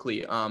LaMelo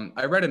quickly.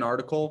 I read an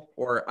article,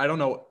 or I don't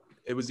know,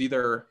 it was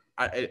either,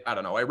 I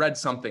don't know, I read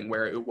something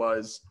where it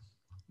was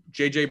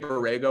JJ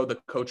Borrego, the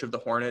coach of the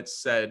Hornets,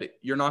 said,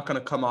 you're not going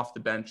to come off the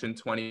bench in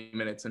 20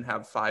 minutes and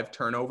have 5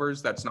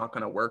 turnovers. That's not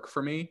going to work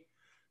for me.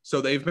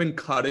 So they've been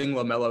cutting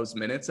LaMelo's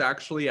minutes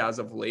actually as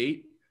of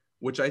late,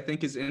 which I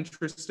think is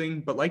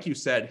interesting. But like you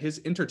said,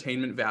 his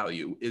entertainment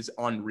value is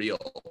unreal.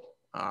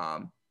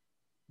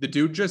 The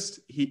dude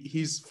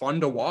he's fun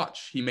to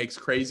watch. He makes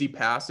crazy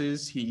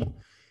passes. He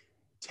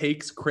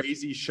takes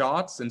crazy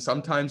shots, and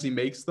sometimes he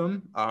makes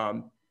them.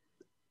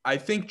 I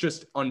think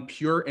just on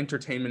pure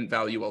entertainment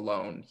value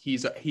alone, he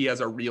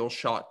has a real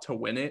shot to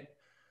win it.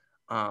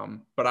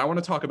 But I want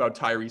to talk about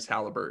Tyrese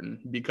Halliburton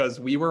because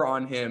we were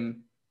on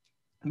him.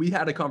 We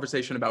had a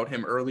conversation about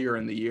him earlier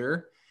in the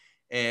year,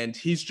 and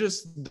he's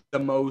just the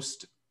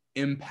most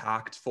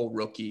impactful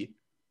rookie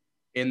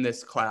in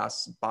this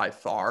class by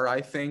far,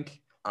 I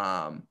think.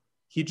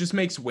 He just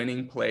makes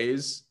winning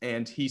plays,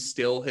 and he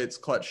still hits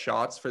clutch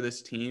shots for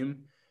this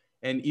team.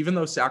 And even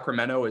though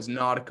Sacramento is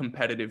not a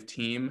competitive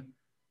team,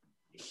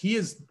 he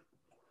is,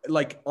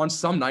 like, on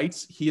some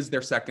nights, he is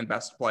their second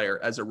best player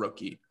as a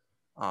rookie,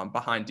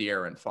 behind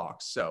De'Aaron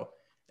Fox. So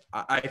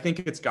I think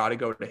it's got to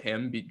go to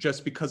him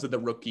just because of the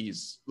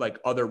rookies, like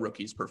other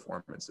rookies'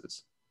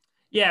 performances.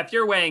 Yeah, if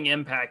you're weighing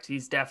impact,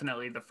 he's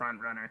definitely the front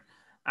runner.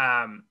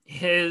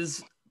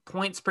 His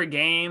points per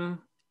game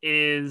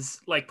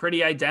is like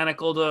pretty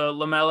identical to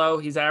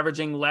LaMelo. He's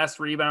averaging less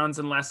rebounds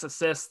and less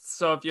assists.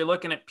 So if you're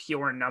looking at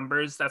pure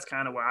numbers, that's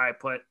kind of where I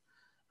put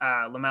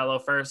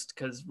LaMelo first,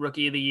 because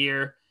rookie of the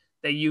year,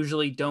 they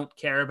usually don't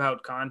care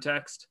about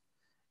context.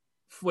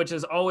 which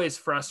is always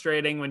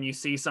frustrating when you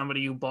see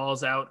somebody who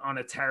balls out on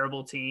a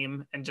terrible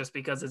team, and just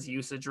because his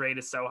usage rate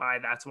is so high,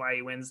 that's why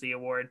he wins the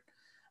award.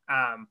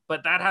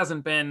 But that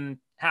hasn't been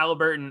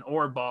Haliburton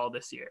or Ball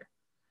this year.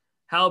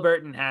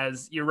 Haliburton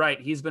has, you're right,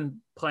 he's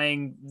been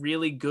playing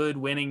really good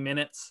winning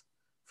minutes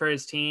for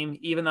his team,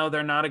 even though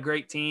they're not a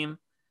great team.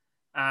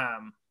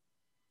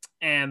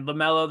 And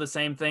LaMelo, the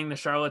same thing. The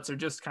Charlottes are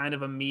just kind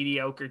of a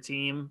mediocre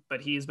team,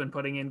 but he's been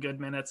putting in good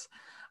minutes.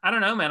 I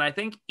don't know, man. I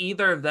think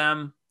either of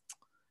them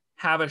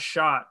have a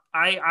shot.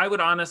 I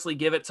would honestly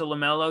give it to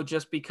LaMelo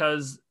just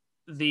because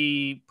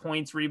the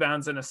points,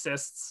 rebounds, and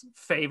assists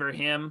favor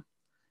him.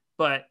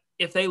 But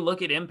if they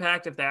look at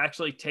impact, if they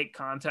actually take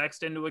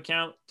context into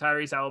account,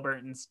 Tyrese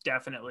Haliburton's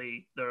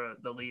definitely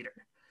the leader.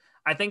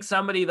 I think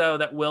somebody, though,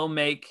 that will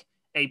make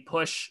a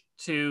push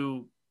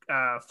to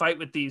fight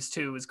with these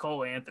two is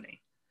Cole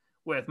Anthony.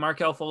 With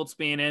Markelle Fultz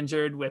being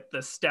injured, with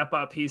the step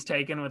up he's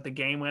taken with the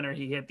game winner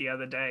he hit the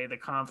other day, the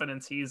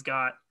confidence he's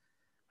got,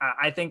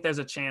 I think there's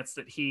a chance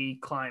that he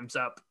climbs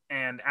up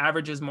and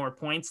averages more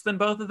points than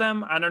both of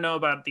them. I don't know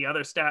about the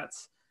other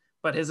stats,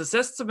 but his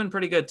assists have been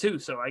pretty good too.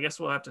 So I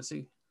guess we'll have to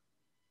see.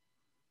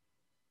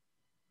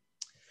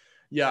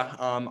 Yeah,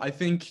 I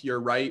think you're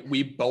right.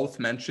 We both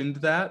mentioned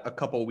that a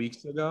couple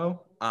weeks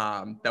ago,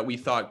 that we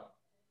thought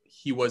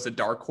he was a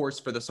dark horse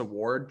for this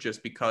award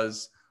just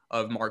because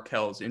of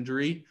Markelle's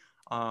injury.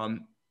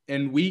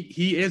 And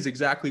he is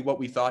exactly what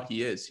we thought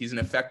he is. He's an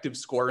effective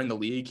scorer in the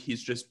league.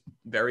 He's just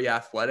very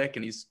athletic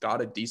and he's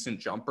got a decent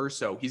jumper.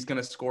 So he's going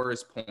to score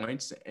his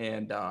points.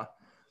 And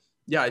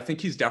yeah, I think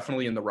he's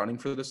definitely in the running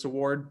for this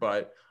award.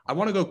 But I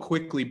want to go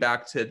quickly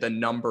back to the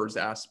numbers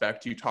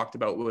aspect you talked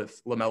about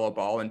with LaMelo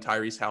Ball and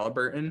Tyrese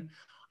Haliburton.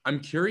 I'm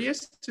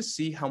curious to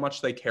see how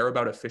much they care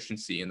about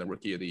efficiency in the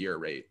Rookie of the Year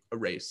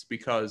race,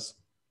 because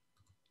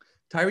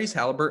Tyrese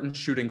Haliburton's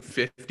shooting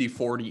 50,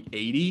 40,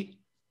 80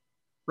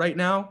 right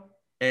now,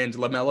 and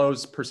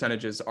LaMelo's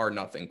percentages are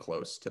nothing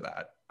close to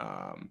that.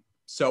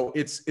 So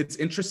it's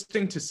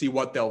interesting to see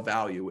what they'll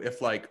value,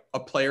 if like a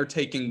player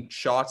taking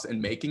shots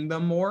and making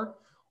them more,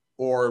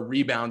 or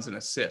rebounds and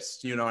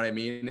assists. You know what I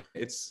mean?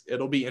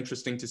 It'll be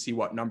interesting to see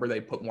what number they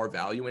put more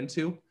value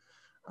into.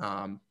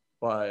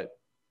 But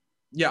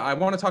yeah, I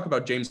want to talk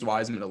about James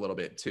Wiseman a little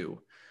bit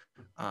too.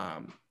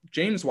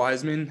 James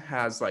Wiseman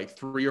has like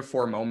 3 or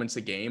 4 moments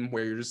a game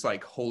where you're just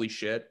like, holy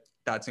shit,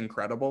 that's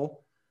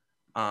incredible.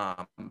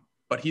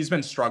 But he's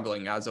been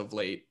struggling as of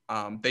late.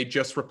 They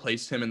just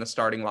replaced him in the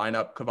starting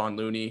lineup. Kevon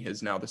Looney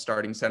is now the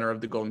starting center of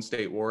the Golden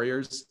State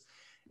Warriors.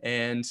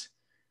 And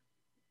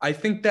I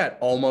think that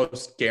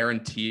almost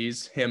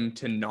guarantees him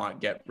to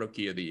not get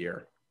Rookie of the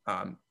Year.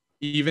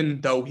 Even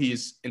though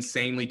he's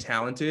insanely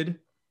talented,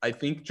 I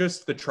think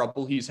just the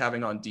trouble he's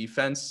having on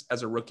defense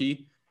as a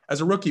rookie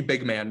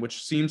big man,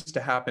 which seems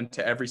to happen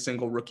to every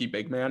single rookie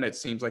big man. It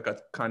seems like a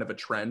kind of a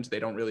trend. They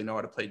don't really know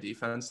how to play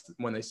defense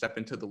when they step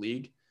into the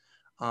league.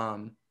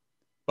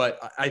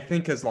 But I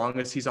think as long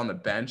as he's on the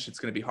bench, it's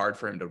going to be hard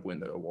for him to win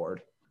the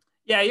award.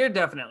 Yeah, you're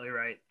definitely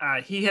right.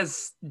 He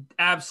has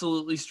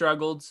absolutely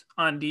struggled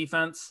on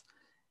defense.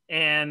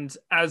 And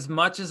as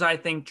much as I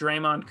think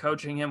Draymond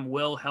coaching him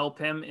will help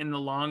him in the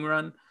long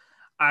run,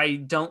 I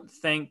don't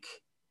think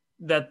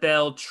that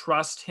they'll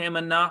trust him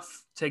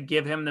enough to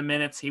give him the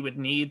minutes he would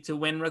need to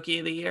win Rookie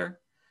of the Year.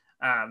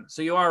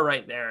 So you are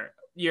right there.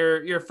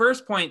 Your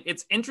first point,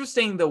 it's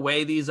interesting the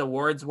way these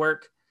awards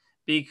work,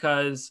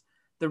 because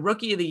the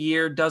Rookie of the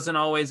Year doesn't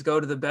always go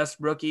to the best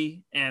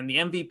rookie, and the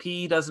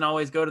MVP doesn't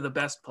always go to the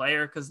best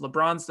player, because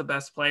LeBron's the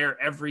best player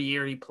every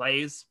year he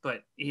plays,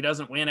 but he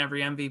doesn't win every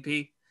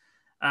MVP.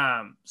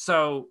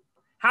 So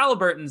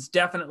Haliburton's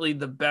definitely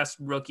the best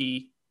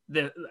rookie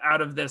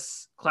out of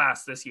this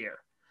class this year.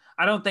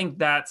 I don't think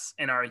that's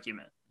an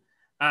argument.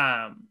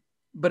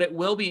 But it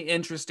will be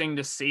interesting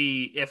to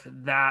see if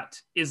that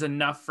is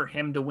enough for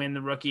him to win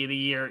the Rookie of the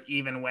Year,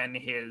 even when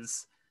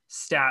his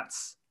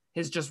stats,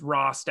 his just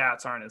raw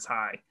stats, aren't as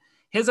high.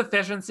 His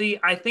efficiency,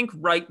 I think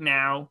right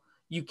now,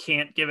 you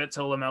can't give it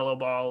to LaMelo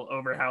Ball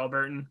over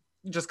Haliburton,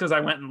 just because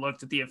I went and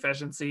looked at the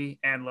efficiency,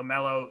 and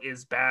LaMelo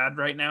is bad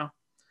right now.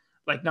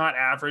 Like, not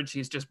average,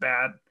 he's just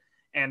bad.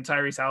 And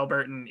Tyrese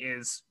Haliburton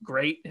is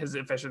great. His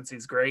efficiency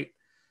is great.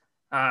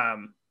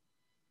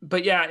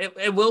 But yeah,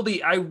 it will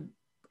be. I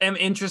am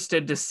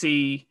interested to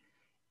see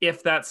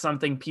if that's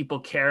something people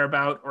care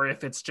about, or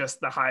if it's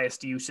just the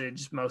highest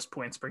usage, most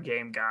points per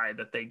game guy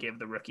that they give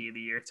the Rookie of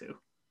the Year to.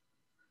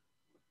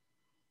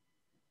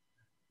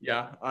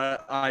 Yeah,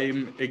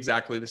 I'm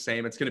exactly the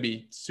same. It's going to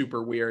be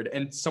super weird.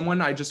 And someone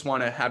I just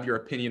want to have your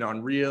opinion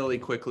on really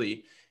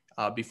quickly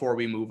before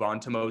we move on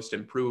to most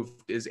improved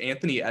is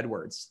Anthony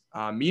Edwards.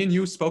 Me and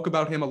you spoke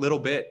about him a little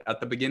bit at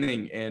the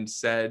beginning and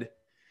said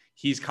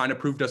he's kind of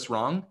proved us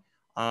wrong.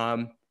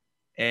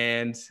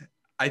 And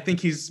I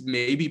think he's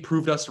maybe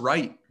proved us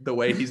right the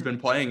way he's been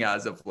playing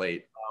as of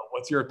late.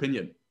 What's your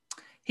opinion?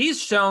 He's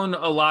shown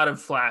a lot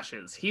of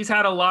flashes. He's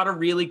had a lot of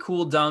really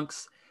cool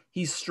dunks.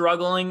 He's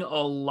struggling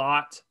a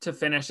lot to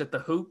finish at the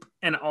hoop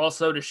and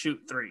also to shoot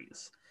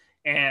threes.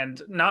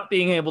 And not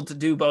being able to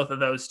do both of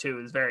those two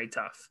is very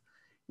tough.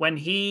 when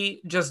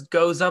he just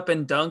goes up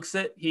and dunks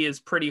it, he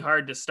is pretty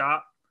hard to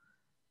stop.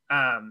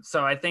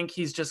 So I think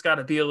he's just got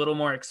to be a little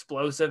more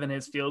explosive and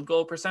his field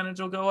goal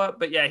percentage will go up.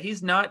 But yeah,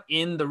 he's not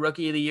in the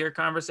rookie of the year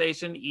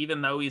conversation, even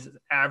though he's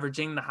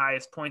averaging the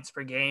highest points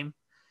per game.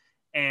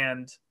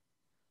 And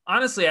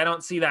honestly, I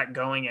don't see that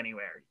going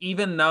anywhere.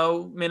 Even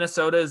though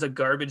Minnesota is a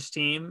garbage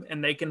team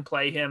and they can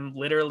play him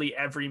literally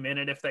every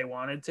minute if they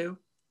wanted to,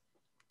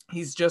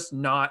 he's just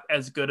not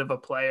as good of a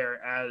player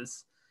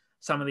as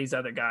some of these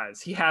other guys.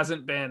 He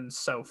hasn't been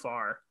so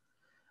far.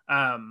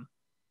 I'm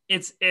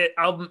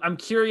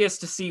curious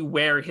to see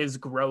where his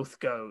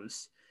growth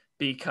goes,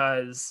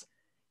 because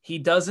he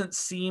doesn't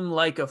seem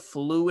like a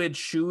fluid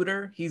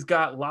shooter. He's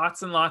got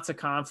lots and lots of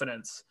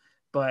confidence,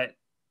 but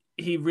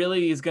he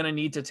really is going to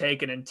need to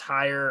take an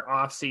entire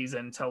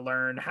offseason to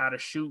learn how to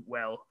shoot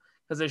well,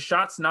 because his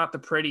shot's not the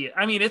prettiest.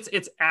 I mean,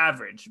 it's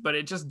average, but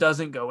it just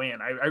doesn't go in.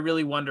 I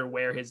really wonder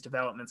where his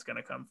development's going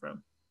to come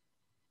from.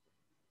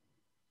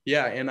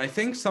 Yeah, and I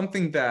think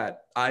something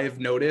that I've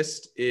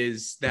noticed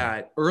is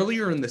that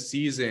earlier in the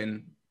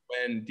season,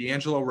 when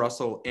D'Angelo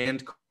Russell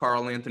and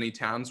Karl Anthony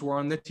Towns were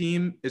on the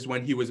team, is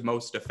when he was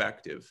most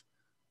effective.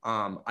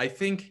 I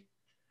think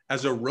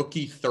as a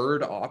rookie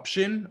third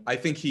option, I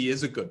think he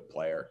is a good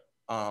player.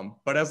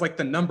 But as like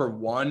the number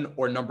 1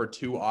 or number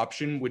 2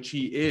 option, which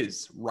he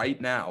is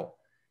right now,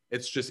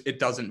 it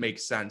doesn't make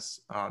sense.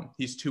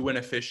 He's too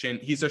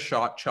inefficient. He's a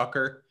shot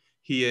chucker.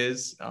 He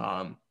is.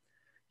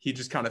 He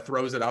just kind of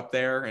throws it up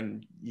there,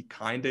 and you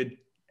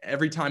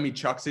every time he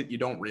chucks it, you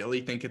don't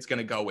really think it's going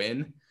to go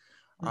in.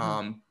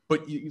 Mm-hmm.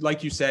 But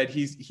like you said,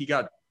 he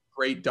got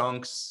great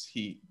dunks,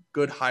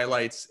 good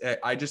highlights.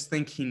 I just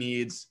think he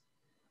needs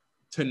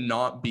to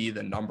not be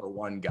the number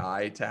 1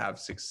 guy to have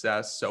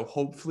success. So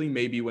hopefully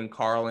maybe when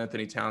Karl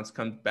Anthony Towns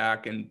comes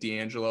back and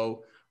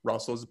D'Angelo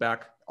Russell's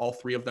back, all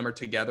 3 of them are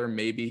together,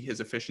 maybe his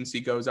efficiency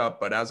goes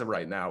up. But as of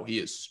right now, he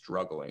is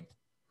struggling.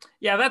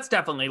 Yeah, that's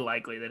definitely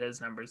likely that his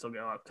numbers will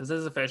go up, because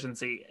his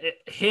efficiency,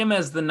 him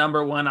as the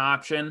number 1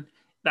 option,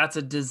 that's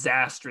a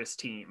disastrous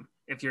team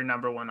if your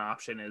number 1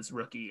 option is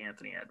rookie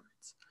Anthony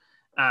Edwards.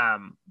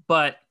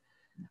 But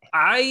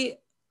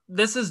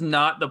this is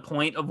not the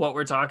point of what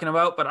we're talking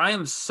about, but I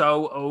am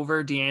so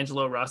over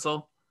D'Angelo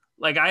Russell.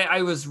 Like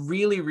I was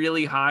really,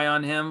 really high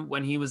on him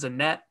when he was a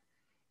Net,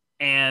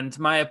 and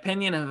my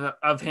opinion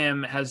of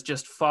him has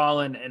just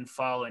fallen and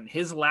fallen.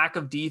 His lack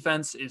of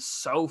defense is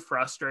so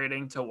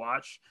frustrating to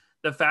watch.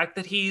 The fact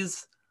that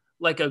he's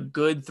like a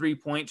good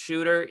 3-point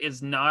shooter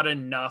is not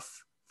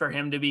enough for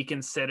him to be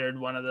considered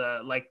one of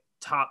the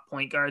top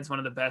point guards, one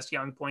of the best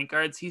young point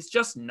guards. He's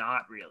just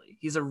not really.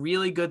 He's a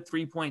really good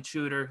 3-point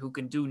shooter who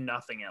can do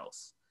nothing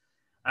else.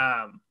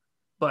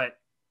 But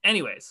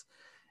anyways,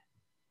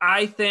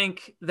 I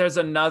think there's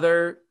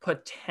another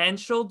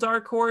potential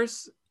dark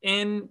horse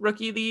in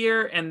rookie of the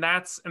year, and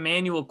that's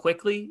Immanuel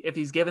Quickley, if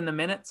he's given the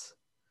minutes.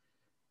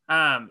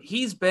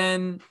 He's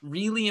been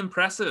really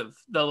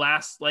impressive the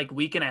last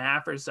week and a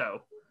half or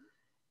so.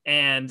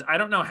 And I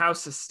don't know how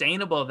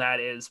sustainable that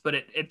is, but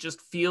it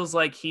just feels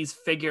like he's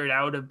figured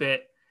out a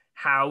bit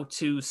how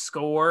to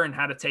score and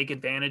how to take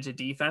advantage of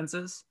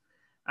defenses.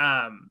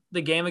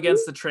 The game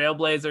against the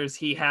Trailblazers,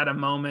 he had a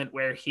moment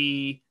where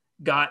he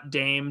got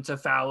Dame to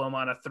foul him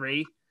on a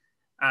 3,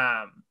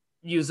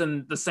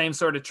 using the same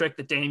sort of trick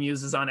that Dame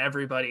uses on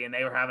everybody. And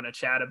they were having a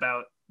chat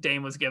about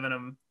Dame was giving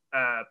him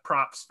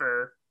props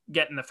for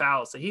getting the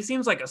foul. So he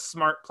seems like a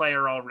smart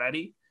player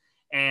already.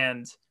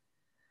 And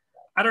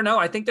I don't know.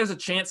 I think there's a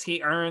chance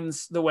he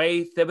earns, the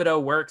way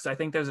Thibodeau works, I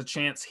think there's a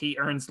chance he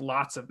earns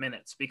lots of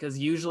minutes, because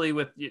usually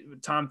with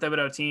Tom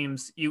Thibodeau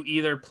teams, you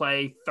either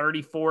play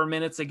 34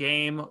 minutes a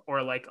game or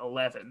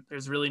 11.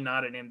 There's really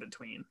not an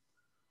in-between.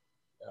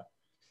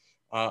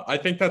 I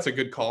think that's a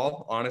good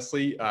call,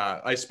 honestly.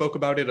 I spoke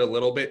about it a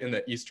little bit in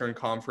the Eastern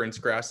Conference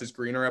Grass is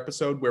Greener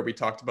episode, where we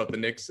talked about the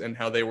Knicks and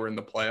how they were in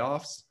the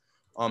playoffs.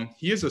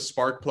 He is a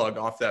spark plug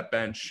off that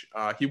bench.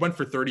 He went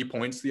for 30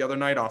 points the other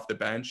night off the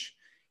bench.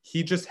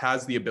 He just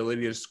has the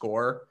ability to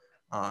score.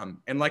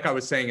 And like I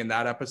was saying in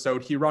that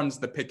episode, he runs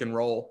the pick and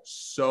roll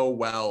so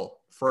well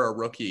for a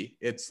rookie.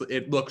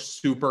 It looks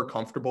super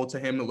comfortable to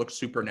him. It looks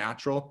super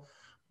natural.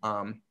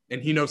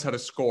 And he knows how to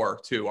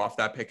score too off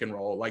that pick and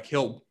roll.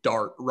 He'll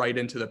dart right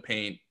into the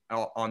paint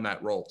on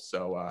that roll.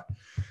 So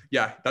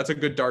yeah, that's a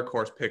good dark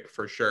horse pick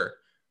for sure.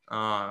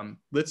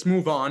 Let's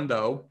move on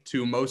though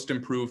to most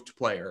improved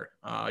player.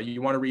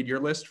 You want to read your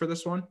list for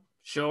this one?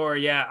 Sure.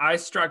 Yeah. I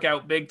struck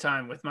out big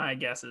time with my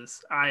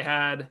guesses. I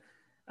had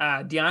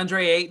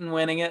DeAndre Ayton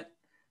winning it.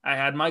 I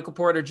had Michael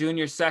Porter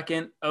Jr.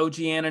 second, OG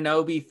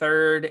Anunoby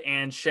third,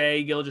 and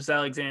Shai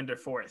Gilgeous-Alexander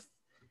fourth.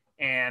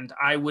 And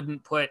I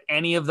wouldn't put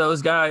any of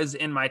those guys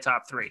in my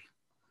top 3.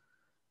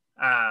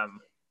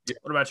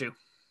 What about you?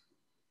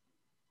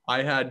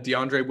 I had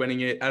DeAndre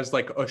winning it as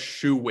a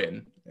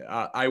shoe-in.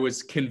 I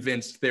was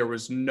convinced there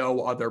was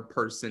no other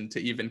person to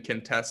even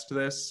contest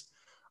this.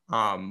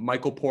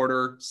 Michael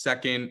Porter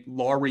second,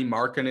 Lauri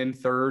Markkanen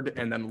third,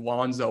 and then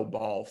Lonzo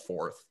Ball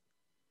fourth.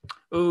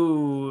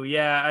 Ooh,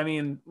 yeah. I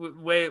mean,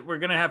 we're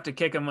gonna have to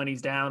kick him when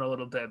he's down a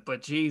little bit,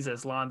 but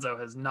Jesus, Lonzo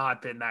has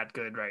not been that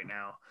good right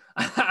now.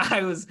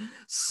 I was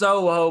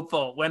so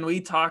hopeful when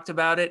we talked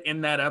about it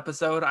in that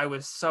episode. I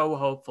was so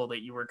hopeful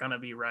that you were gonna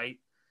be right,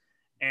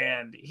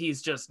 and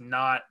he's just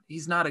not.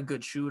 He's not a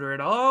good shooter at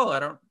all. I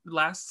don't.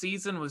 Last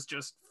season was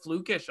just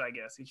flukish. I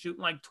guess he's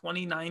shooting like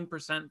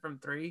 29% from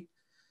three.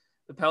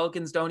 The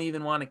Pelicans don't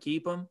even want to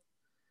keep him.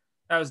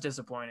 That was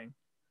disappointing.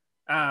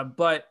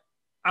 But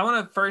I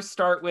want to first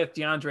start with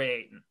DeAndre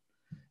Ayton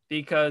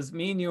because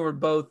me and you were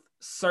both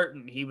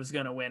certain he was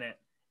going to win it.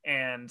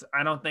 And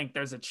I don't think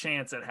there's a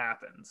chance it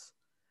happens.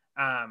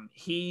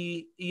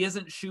 He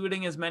isn't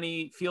shooting as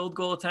many field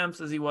goal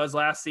attempts as he was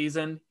last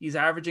season. He's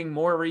averaging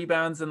more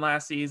rebounds than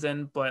last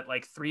season, but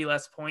like 3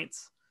 less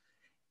points.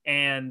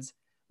 And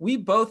we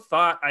both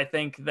thought, I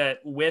think, that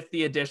with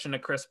the addition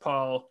of Chris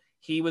Paul,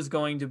 he was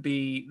going to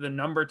be the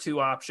number 2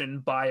 option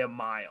by a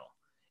mile.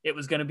 It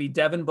was going to be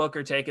Devin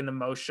Booker taking the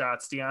most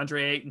shots,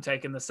 DeAndre Ayton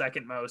taking the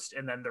second most,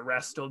 and then the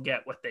rest will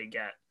get what they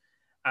get.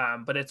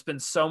 But it's been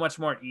so much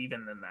more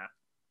even than that.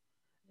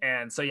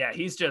 And so, yeah,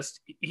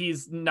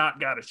 he's not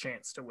got a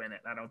chance to win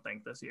it, I don't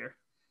think, this year.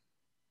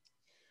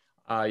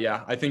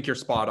 Yeah, I think you're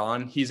spot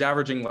on. He's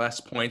averaging less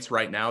points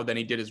right now than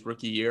he did his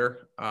rookie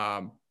year.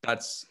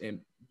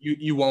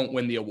 You won't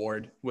win the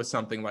award with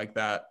something like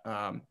that.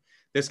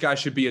 This guy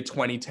should be a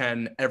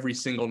 2010 every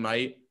single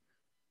night.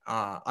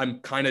 I'm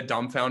kind of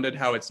dumbfounded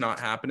how it's not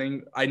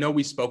happening. I know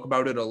we spoke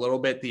about it a little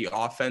bit. The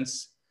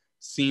offense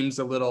seems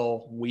a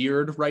little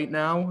weird right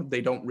now. They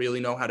don't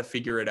really know how to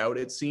figure it out,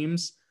 it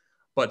seems.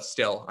 But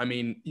still, I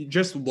mean,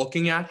 just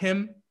looking at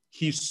him,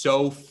 he's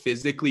so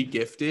physically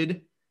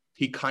gifted.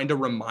 He kind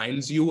of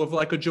reminds you of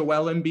like a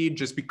Joel Embiid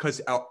just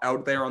because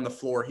out there on the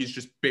floor, he's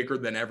just bigger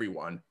than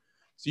everyone.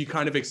 So you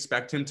kind of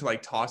expect him to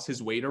like toss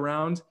his weight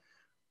around.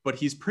 But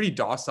he's pretty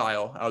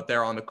docile out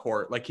there on the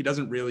court. Like he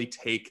doesn't really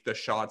take the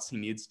shots he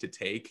needs to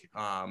take.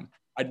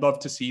 I'd love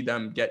to see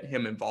them get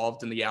him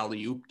involved in the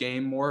alley-oop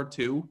game more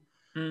too.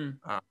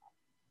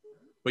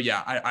 But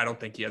yeah, I don't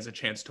think he has a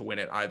chance to win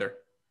it either.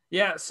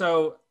 Yeah,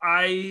 so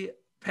I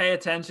pay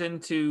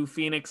attention to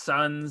Phoenix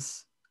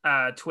Suns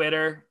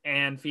Twitter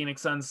and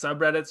Phoenix Suns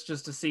subreddits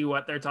just to see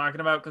what they're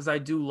talking about because I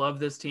do love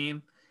this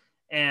team.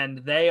 And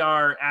they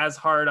are as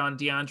hard on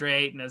DeAndre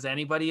Ayton as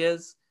anybody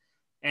is.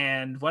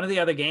 And one of the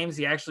other games,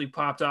 he actually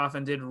popped off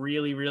and did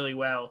really, really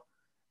well.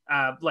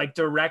 Like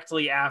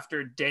directly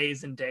after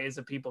days and days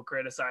of people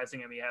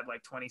criticizing him, he had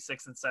like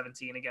 26 and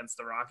 17 against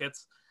the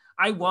Rockets.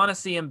 I want to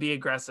see him be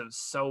aggressive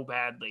so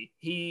badly.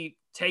 He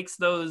takes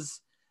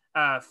those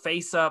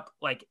face up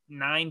like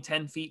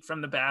 9-10 feet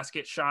from the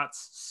basket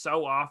shots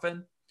so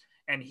often,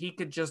 and he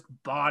could just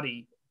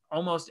body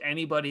almost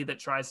anybody that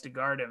tries to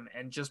guard him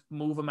and just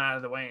move him out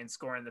of the way and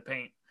score in the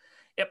paint.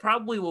 It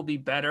probably will be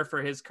better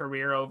for his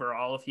career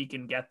overall if he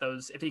can get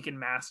those, if he can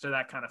master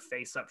that kind of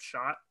face up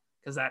shot,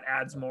 because that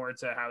adds more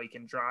to how he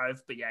can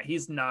drive. But yeah,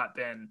 he's not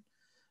been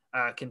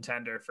a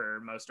contender for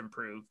most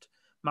improved.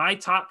 My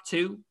top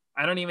 2,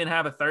 I don't even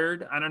have a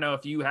third. I don't know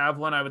if you have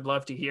one. I would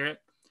love to hear it.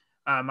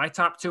 My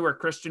top 2 are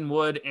Christian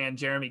Wood and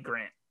Jerami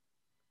Grant.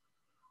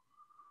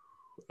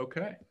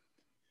 Okay.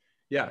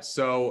 Yeah.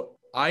 So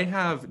I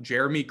have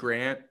Jerami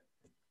Grant,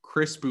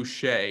 Chris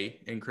Boucher,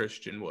 and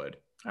Christian Wood.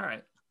 All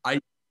right.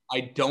 I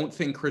don't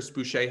think Chris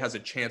Boucher has a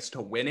chance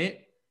to win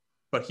it,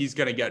 but he's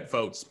going to get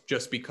votes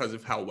just because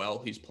of how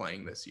well he's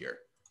playing this year.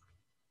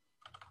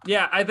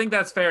 Yeah, I think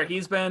that's fair.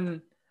 He's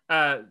been,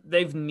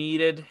 they've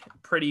needed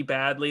pretty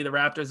badly. The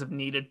Raptors have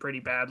needed pretty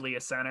badly a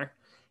center,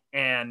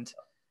 and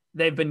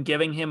they've been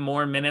giving him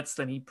more minutes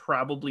than he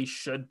probably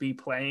should be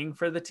playing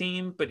for the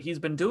team, but he's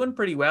been doing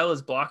pretty well.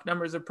 His block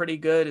numbers are pretty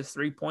good. His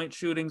 3-point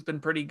shooting's been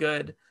pretty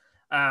good.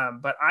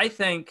 But I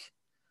think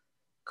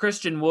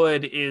Christian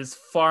Wood is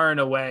far and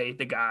away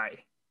the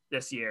guy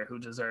this year who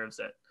deserves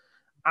it.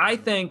 I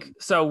think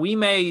so. We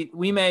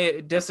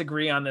may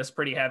disagree on this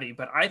pretty heavy,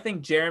 but I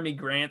think Jerami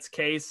Grant's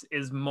case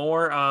is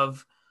more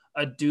of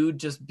a dude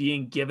just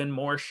being given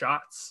more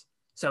shots,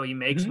 so he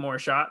makes more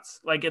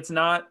shots. Like it's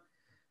not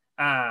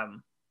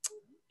the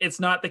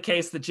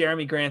case that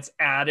Jerami Grant's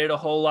added a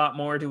whole lot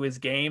more to his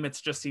game.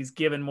 It's just he's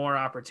given more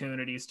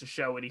opportunities to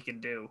show what he can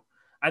do.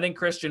 I think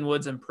Christian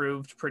Wood's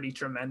improved pretty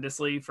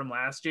tremendously from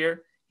last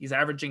year. He's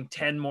averaging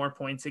 10 more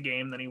points a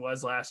game than he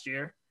was last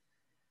year.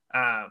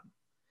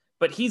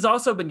 But he's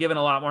also been given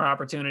a lot more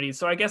opportunities.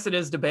 So I guess it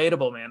is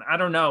debatable, man. I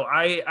don't know.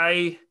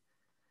 I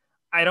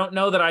don't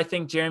know that I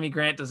think Jerami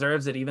Grant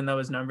deserves it, even though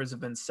his numbers have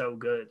been so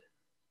good.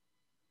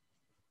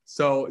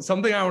 So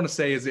something I want to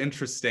say is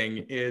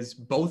interesting is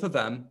both of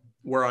them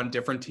were on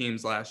different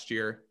teams last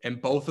year,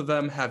 and both of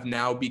them have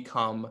now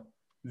become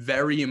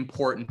very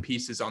important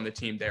pieces on the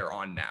team they're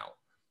on now.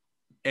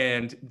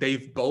 And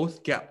they've both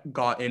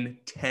gotten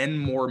 10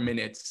 more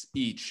minutes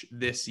each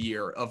this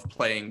year of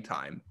playing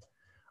time.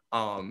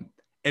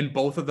 And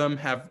both of them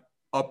have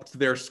upped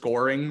their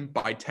scoring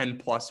by 10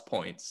 plus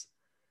points.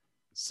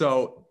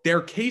 So their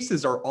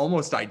cases are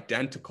almost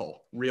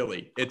identical,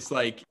 really. It's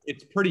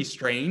pretty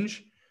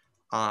strange.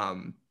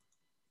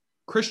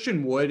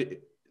 Christian Wood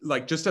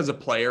like just as a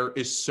player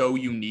is so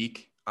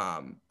unique.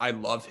 I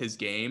love his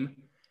game.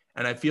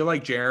 And I feel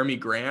like Jeremy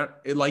Grant,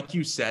 like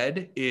you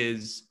said,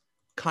 is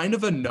kind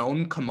of a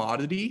known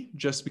commodity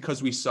just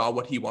because we saw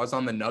what he was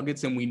on the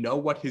Nuggets and we know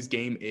what his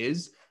game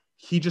is.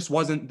 He just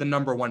wasn't the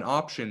number one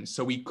option,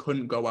 so he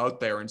couldn't go out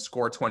there and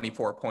score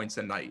 24 points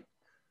a night.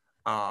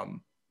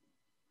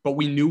 But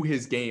we knew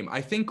his game.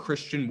 I think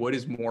Christian Wood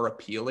is more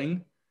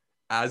appealing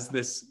as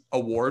this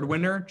award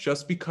winner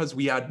just because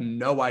we had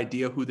no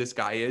idea who this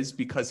guy is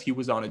because he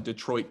was on a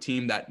Detroit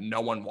team that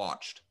no one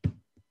watched.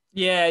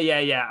 Yeah.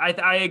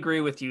 I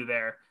agree with you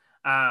there.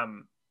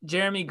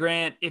 Jeremy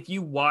Grant, if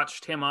you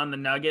watched him on the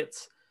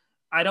Nuggets,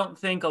 I don't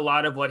think a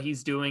lot of what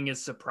he's doing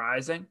is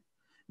surprising.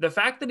 The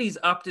fact that he's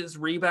upped his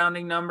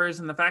rebounding numbers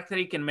and the fact that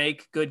he can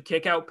make good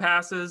kickout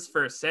passes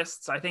for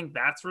assists, I think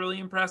that's really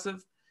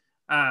impressive.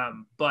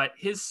 But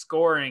his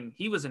scoring,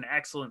 he was an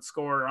excellent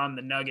scorer on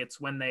the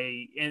Nuggets when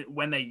they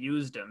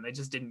used him. They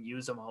just didn't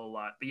use him a whole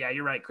lot. But yeah,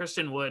 you're right.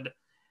 Christian Wood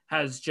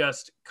has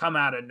just come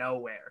out of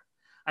nowhere.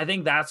 I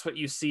think that's what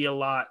you see a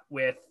lot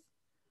with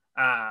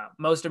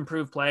most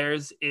improved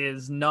players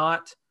is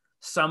not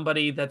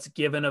somebody that's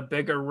given a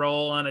bigger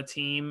role on a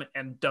team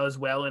and does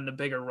well in the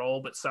bigger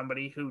role, but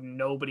somebody who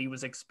nobody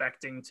was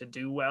expecting to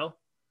do well.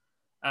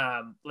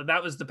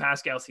 That was the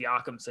Pascal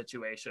Siakam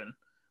situation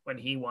when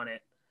he won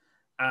it.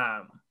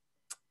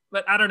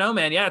 But I don't know,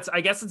 man. Yeah,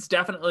 I guess it's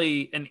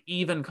definitely an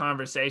even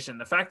conversation.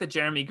 The fact that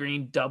Jeremy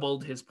Green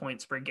doubled his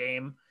points per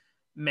game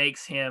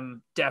makes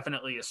him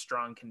definitely a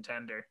strong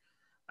contender.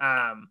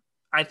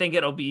 I think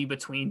it'll be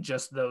between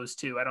just those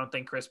two. I don't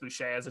think Chris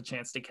Boucher has a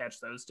chance to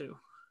catch those two.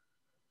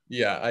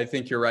 Yeah, I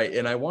think you're right.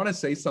 And I want to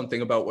say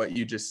something about what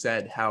you just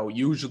said, how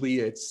usually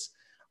it's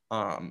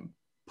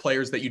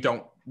players that you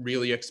don't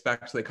really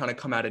expect. They kind of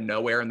come out of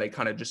nowhere and they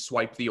kind of just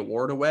swipe the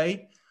award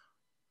away.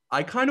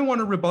 I kind of want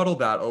to rebuttal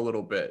that a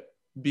little bit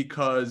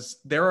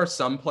because there are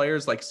some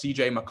players like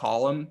CJ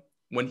McCollum.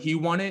 When he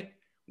won it,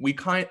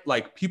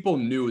 people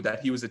knew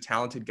that he was a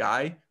talented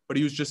guy, but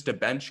he was just a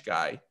bench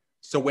guy.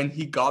 So when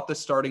he got the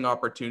starting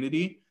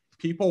opportunity,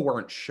 people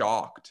weren't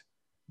shocked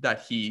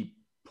that he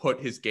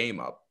put his game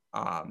up.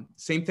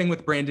 Same thing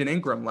with Brandon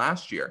Ingram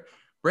last year.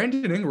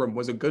 Brandon Ingram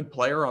was a good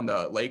player on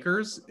the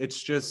Lakers.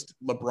 It's just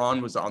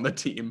LeBron was on the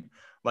team.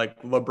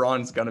 Like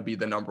LeBron's going to be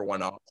the number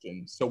one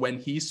option. So when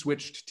he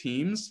switched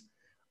teams,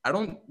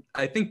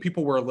 I think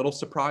people were a little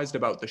surprised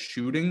about the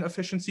shooting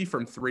efficiency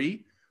from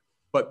three,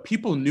 but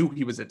people knew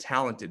he was a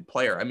talented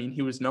player. I mean,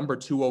 he was number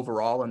 2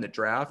 overall in the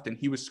draft and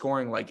he was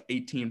scoring like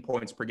 18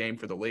 points per game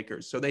for the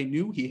Lakers. So they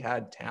knew he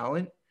had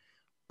talent,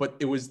 but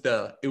it was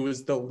the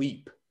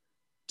leap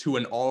to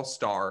an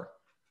all-star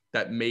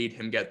that made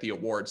him get the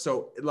award.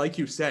 So like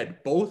you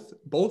said,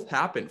 both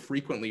happen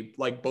frequently,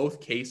 like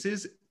both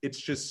cases. It's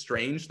just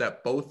strange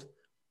that both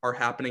are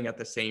happening at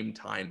the same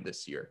time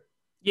this year.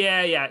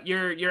 Yeah.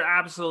 You're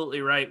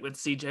absolutely right with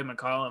CJ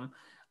McCollum.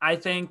 I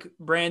think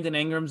Brandon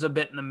Ingram's a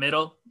bit in the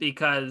middle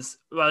because,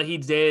 well, he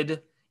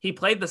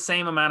played the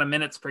same amount of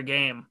minutes per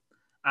game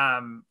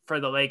for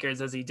the Lakers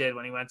as he did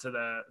when he went to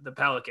the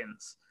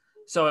Pelicans.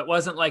 So it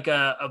wasn't like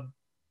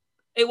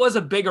it was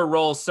a bigger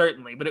role,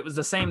 certainly, but it was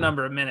the same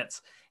number of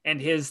minutes. And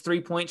his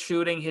 3-point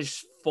shooting,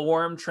 his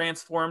form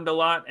transformed a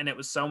lot, and it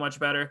was so much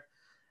better.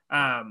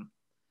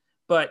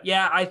 But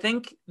yeah, I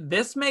think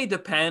this may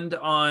depend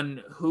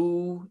on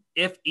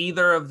if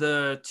either of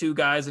the two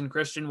guys in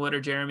Christian Wood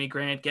or Jeremy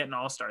Grant get an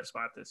all-star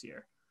spot this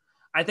year.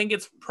 I think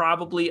it's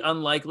probably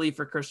unlikely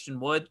for Christian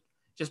Wood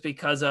just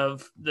because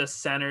of the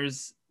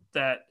centers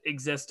that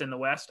exist in the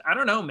West. I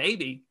don't know,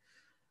 maybe.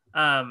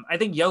 I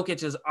think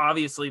Jokic is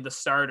obviously the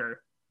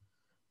starter,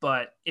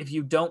 but if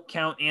you don't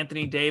count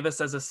Anthony Davis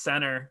as a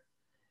center,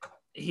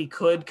 he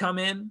could come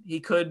in. He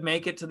could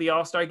make it to the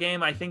All-Star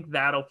game. I think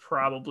that'll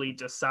probably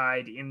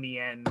decide in the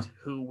end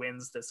who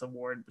wins this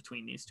award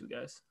between these two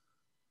guys.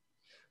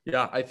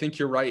 Yeah, I think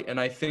you're right. And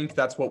I think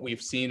that's what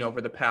we've seen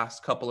over the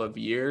past couple of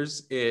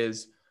years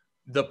is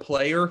the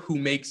player who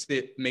makes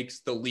the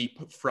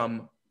leap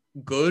from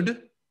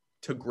good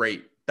to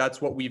great.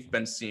 That's what we've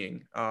been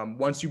seeing.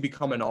 Once you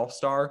become an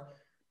all-star,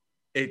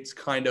 it's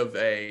kind of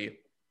a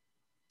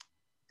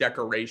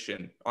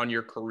decoration on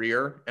your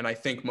career. And I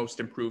think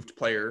most improved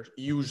player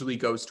usually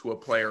goes to a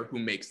player who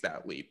makes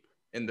that leap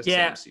in the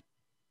same season.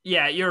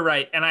 Yeah, you're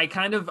right. And I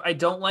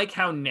don't like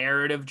how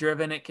narrative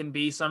driven it can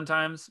be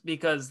sometimes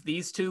because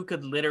these two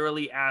could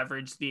literally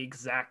average the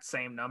exact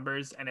same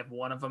numbers. And if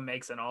one of them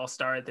makes an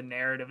all-star, the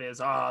narrative is,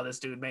 oh, this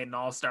dude made an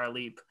all-star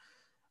leap.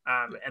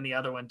 And the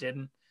other one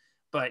didn't.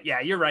 But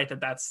yeah, you're right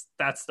that's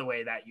the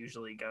way that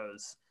usually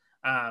goes.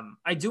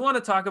 I do want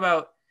to talk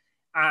about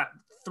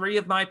 3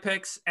 of my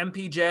picks,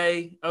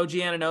 MPJ, OG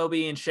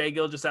Anunoby, and Shai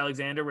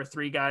Gilgeous-Alexander were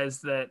 3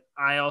 guys that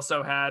I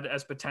also had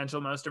as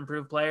potential most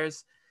improved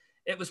players.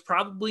 It was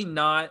probably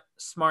not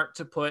smart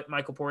to put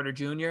Michael Porter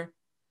Jr.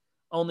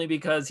 only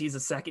because he's a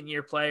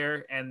second-year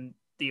player and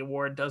the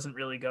award doesn't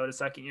really go to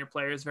second-year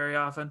players very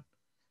often.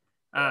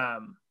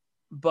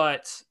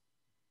 But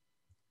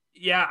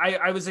Yeah,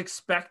 I was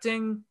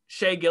expecting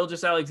Shea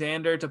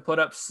Gilgeous-Alexander to put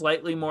up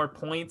slightly more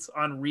points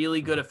on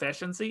really good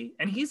efficiency,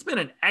 and he's been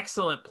an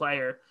excellent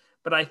player.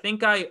 But I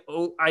think I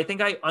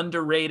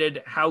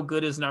underrated how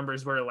good his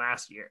numbers were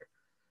last year,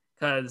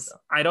 because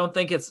I don't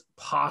think it's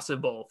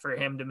possible for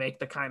him to make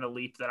the kind of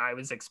leap that I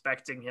was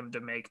expecting him to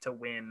make to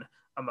win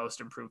a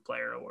Most Improved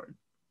Player award.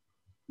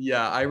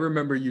 Yeah, I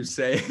remember you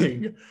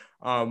saying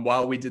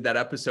while we did that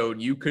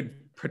episode, you could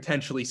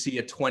potentially see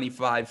a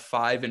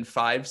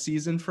 25-5-5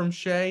 season from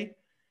Shea.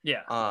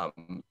 Yeah.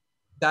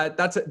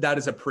 That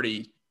is a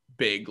pretty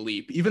big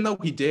leap. Even though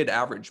he did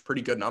average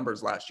pretty good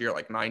numbers last year,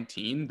 like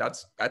 19,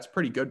 that's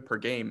pretty good per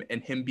game.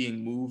 And him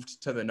being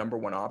moved to the number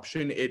one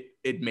option,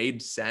 it made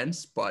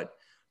sense. But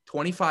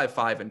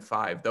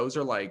 25-5-5, those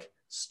are like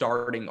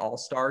starting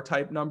all-star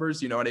type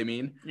numbers. You know what I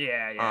mean?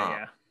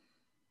 Yeah.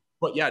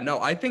 But yeah, no,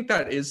 I think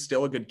that is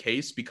still a good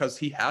case because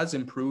he has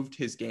improved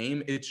his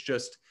game. It's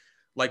just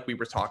like we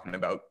were talking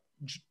about.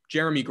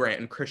 Jeremy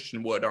Grant and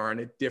Christian Wood are on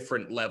a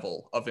different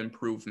level of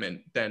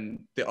improvement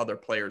than the other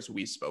players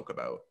we spoke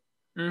about.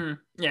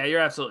 Yeah, you're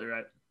absolutely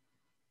right.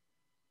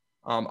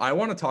 I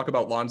want to talk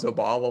about Lonzo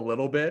Ball a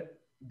little bit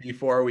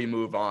before we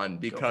move on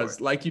because,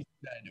 like you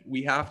said,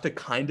 we have to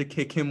kind of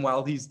kick him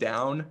while he's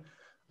down.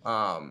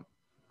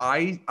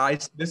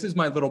 This is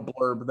my little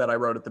blurb that I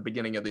wrote at the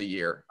beginning of the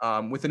year.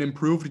 With an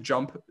improved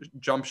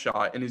jump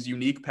shot and his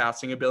unique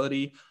passing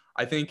ability,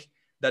 I think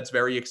that's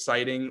very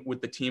exciting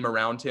with the team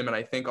around him, and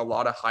I think a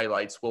lot of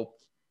highlights will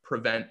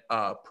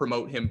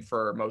promote him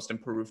for Most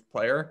Improved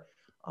Player.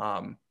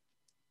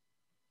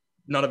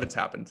 None of it's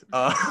happened.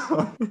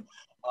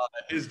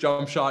 His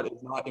jump shot is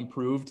not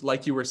improved.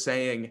 Like you were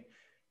saying,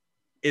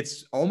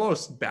 it's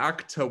almost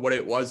back to what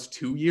it was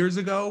 2 years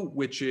ago,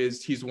 which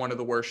is he's one of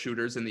the worst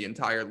shooters in the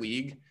entire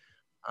league.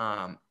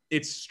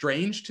 It's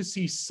strange to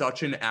see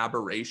such an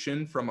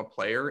aberration from a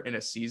player in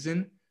a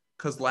season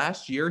because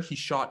last year he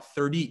shot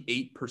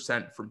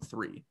 38% from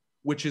three,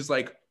 which is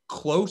like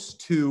close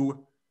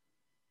to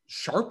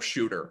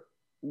sharpshooter,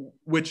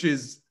 which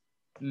is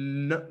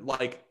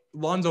like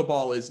Lonzo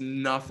Ball is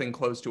nothing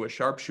close to a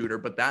sharpshooter.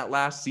 But that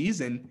last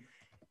season,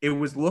 it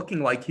was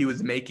looking like he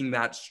was making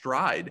that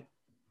stride.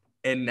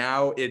 And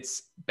now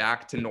it's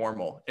back to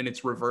normal and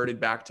it's reverted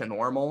back to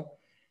normal.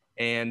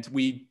 And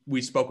we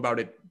spoke about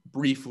it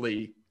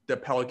briefly. The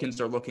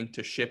Pelicans are looking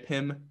to ship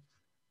him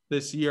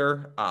this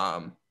year.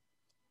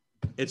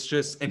 It's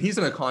just, and he's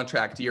in a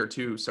contract year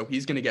too, so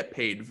he's going to get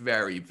paid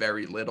very,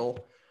 very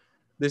little.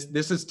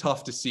 This is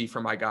tough to see for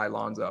my guy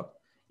Lonzo.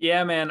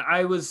 Yeah, man,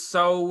 I was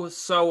so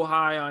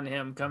high on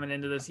him coming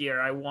into this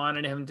year. I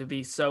wanted him to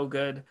be so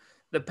good.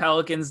 The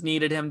Pelicans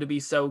needed him to be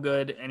so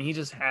good, and he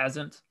just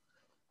hasn't.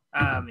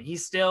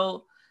 He's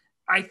still,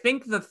 I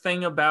think the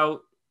thing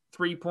about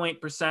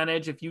 3-point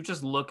percentage, if you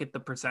just look at the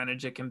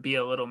percentage, it can be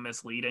a little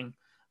misleading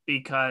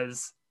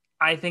because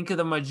I think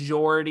the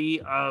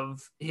majority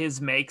of his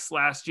makes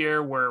last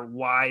year were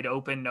wide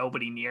open,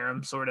 nobody near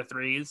him sort of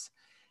threes.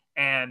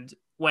 And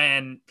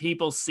when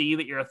people see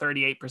that you're a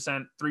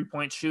 38%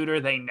 3-point shooter,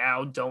 they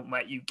now don't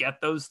let you get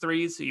those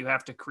threes. So you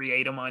have to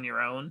create them on your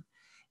own.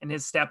 And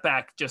his step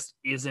back just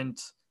isn't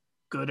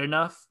good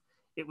enough.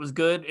 It was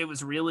good. It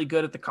was really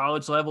good at the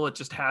college level. It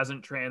just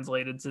hasn't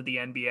translated to the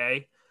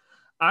NBA.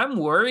 I'm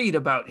worried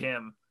about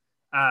him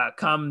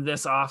come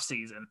this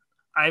offseason.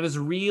 I was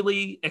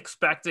really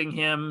expecting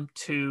him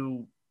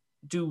to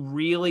do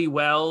really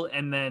well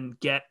and then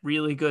get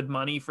really good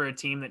money for a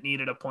team that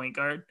needed a point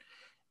guard.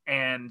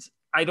 And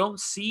I don't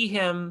see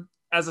him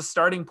as a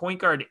starting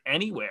point guard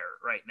anywhere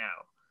right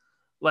now.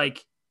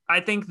 Like, I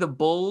think the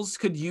Bulls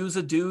could use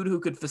a dude who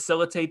could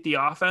facilitate the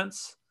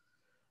offense,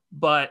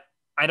 but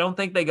I don't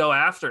think they go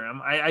after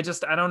him. I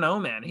don't know,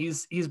 man.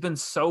 He's been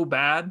so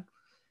bad.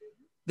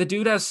 The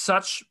dude has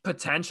such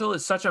potential,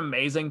 is such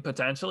amazing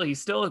potential.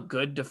 He's still a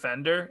good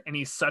defender and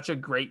he's such a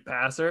great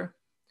passer.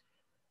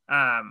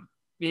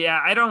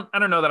 Yeah, I don't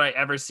know that I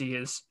ever see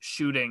his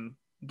shooting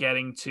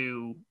getting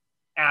to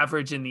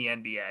average in the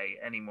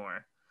NBA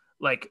anymore.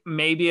 Like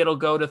maybe it'll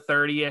go to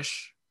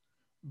 30-ish,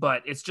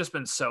 but it's just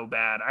been so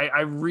bad.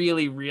 I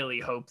really, really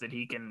hope that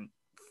he can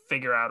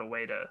figure out a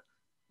way to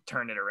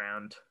turn it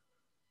around.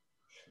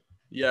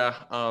 Yeah,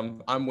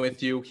 I'm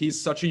with you.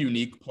 He's such a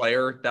unique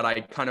player that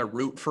I kind of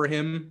root for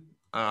him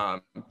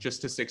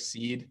just to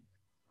succeed.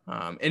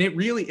 And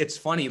it's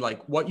funny,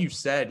 like what you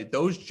said,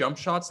 those jump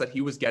shots that he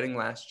was getting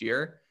last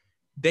year,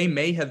 they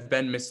may have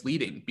been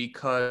misleading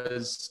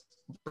because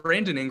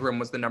Brandon Ingram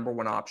was the number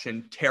one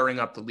option, tearing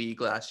up the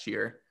league last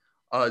year.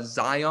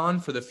 Zion,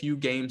 for the few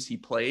games he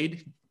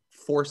played,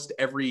 forced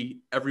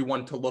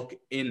everyone to look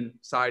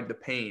inside the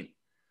paint.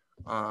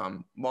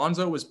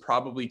 Lonzo was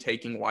probably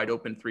taking wide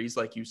open threes,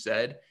 like you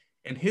said,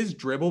 and his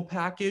dribble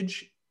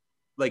package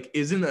like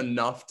isn't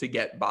enough to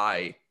get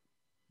by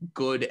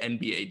good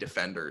NBA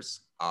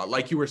defenders.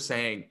 Like you were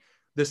saying,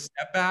 the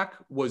step back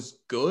was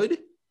good.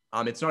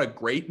 It's not a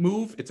great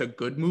move. It's a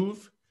good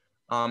move.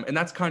 And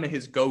that's kind of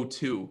his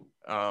go-to.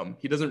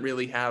 He doesn't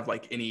really have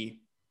like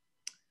any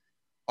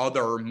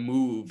other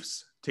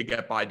moves to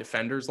get by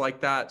defenders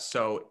like that.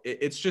 So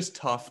it's just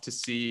tough to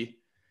see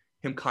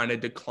him kind of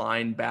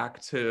decline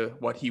back to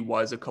what he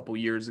was a couple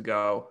years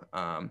ago.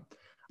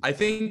 I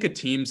think a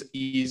team's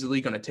easily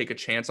going to take a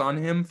chance on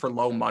him for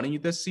low money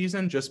this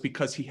season just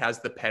because he has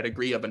the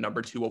pedigree of a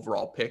number 2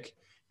 overall pick,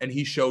 and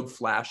he showed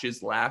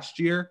flashes last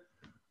year.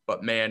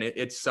 But man,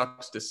 it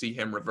sucks to see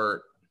him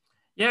revert.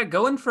 Yeah,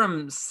 going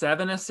from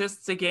 7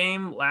 assists a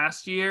game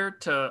last year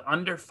to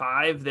under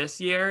 5 this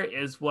year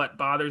is what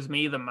bothers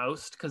me the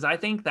most, because I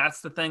think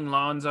that's the thing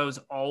Lonzo's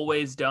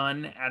always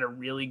done at a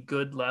really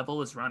good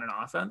level is run an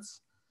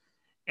offense.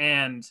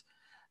 And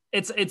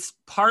it's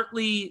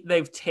partly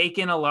they've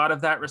taken a lot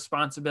of that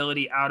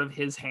responsibility out of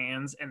his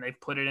hands and they've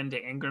put it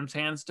into Ingram's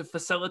hands to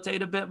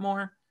facilitate a bit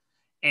more.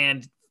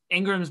 And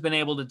Ingram's been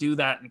able to do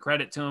that, and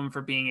credit to him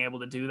for being able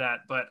to do that.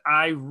 But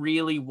I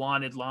really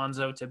wanted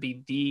Lonzo to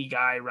be the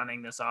guy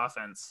running this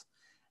offense.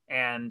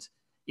 And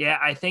yeah,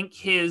 I think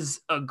his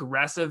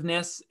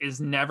aggressiveness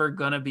is never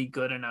going to be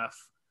good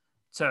enough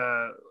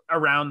to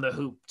around the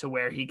hoop to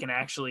where he can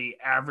actually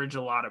average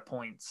a lot of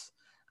points.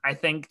 I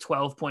think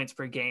 12 points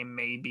per game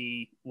may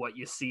be what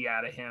you see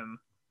out of him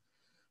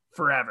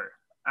forever.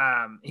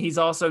 He's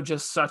also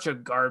just such a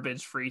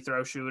garbage free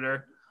throw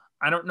shooter.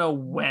 I don't know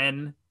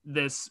when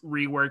this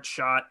reworked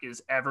shot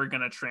is ever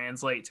going to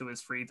translate to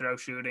his free throw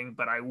shooting,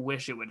 but I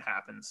wish it would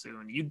happen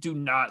soon. You do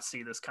not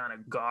see this kind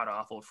of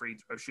god-awful free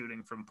throw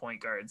shooting from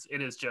point guards.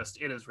 It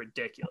is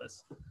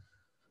ridiculous.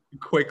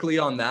 Quickly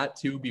on that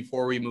too,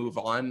 before we move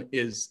on,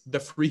 is the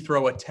free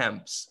throw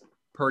attempts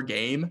per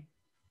game.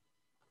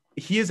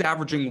 He is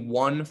averaging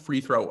 1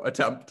 free throw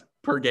attempt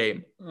per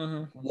game.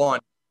 Mm-hmm. 1.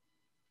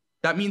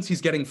 That means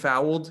he's getting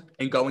fouled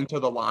and going to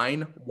the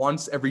line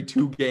once every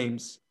 2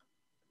 games.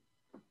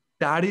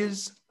 That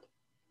is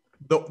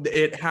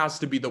it has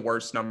to be the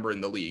worst number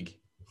in the league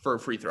for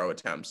free throw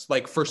attempts.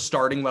 Like for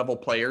starting level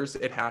players,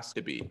 it has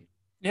to be.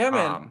 Yeah,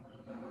 man.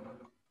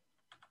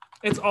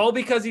 It's all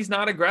because he's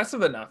not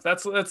aggressive enough.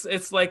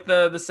 It's like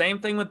the same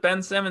thing with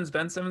Ben Simmons.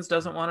 Ben Simmons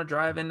doesn't want to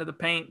drive into the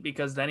paint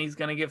because then he's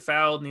going to get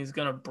fouled and he's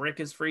going to brick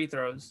his free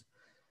throws.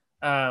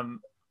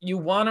 You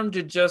want him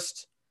to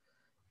just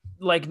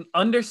like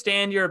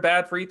understand you're a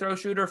bad free throw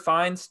shooter.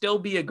 Fine, still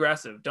be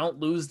aggressive. Don't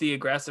lose the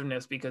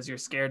aggressiveness because you're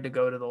scared to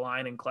go to the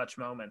line in clutch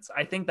moments.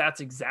 I think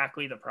that's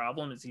exactly the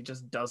problem. Is he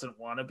just doesn't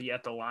want to be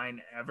at the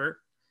line ever.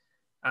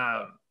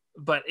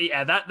 But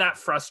yeah, that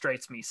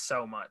frustrates me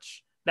so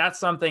much. That's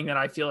something that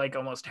I feel like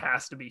almost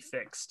has to be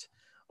fixed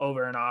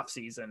over an off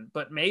season.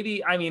 But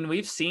maybe, I mean,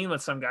 we've seen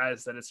with some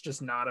guys that it's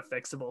just not a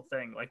fixable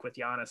thing. Like with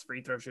Giannis,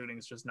 free throw shooting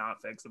is just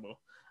not fixable.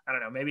 I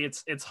don't know. Maybe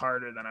it's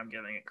harder than I'm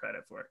giving it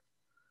credit for.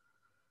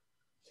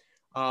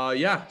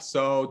 Yeah.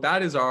 So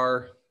that is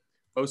our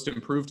most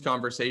improved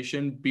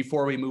conversation.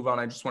 Before we move on,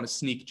 I just want to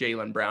sneak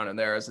Jaylen Brown in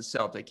there as a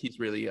Celtic. He's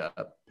really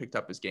picked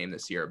up his game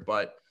this year.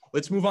 But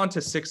let's move on to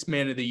 6th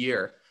man of the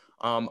year.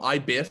 I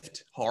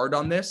biffed hard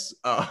on this.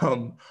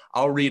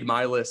 I'll read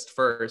my list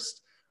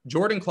first.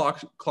 Jordan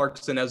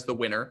Clarkson as the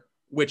winner,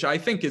 which I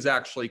think is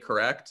actually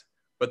correct.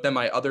 But then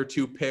my other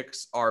 2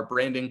 picks are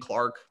Brandon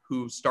Clark,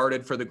 who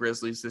started for the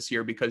Grizzlies this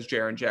year because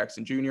Jaren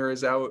Jackson Jr.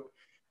 is out.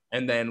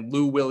 And then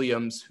Lou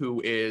Williams,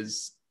 who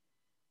is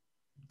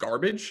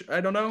garbage.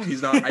 I don't know.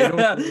 He's not. I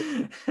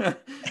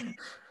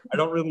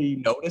don't really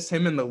notice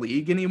him in the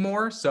league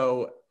anymore.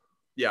 So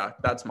yeah,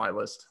 that's my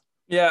list.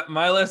 Yeah,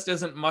 my list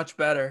isn't much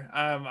better.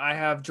 I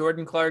have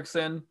Jordan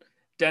Clarkson,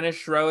 Dennis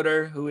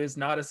Schroeder, who is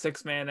not a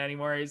 6-man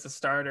anymore. He's a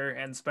starter,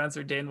 and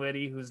Spencer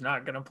Dinwiddie, who's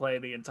not going to play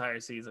the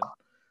entire season.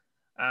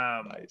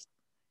 Nice.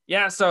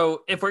 Yeah,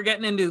 so if we're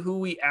getting into who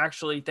we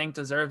actually think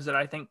deserves it,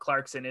 I think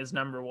Clarkson is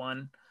number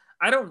 1.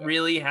 I don't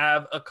really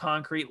have a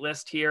concrete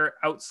list here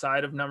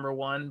outside of number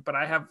 1, but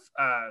I have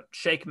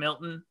Shake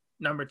Milton,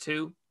 number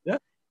 2. Yeah.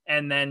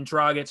 And then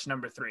Dragic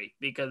number 3,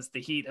 because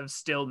the Heat have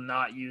still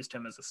not used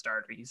him as a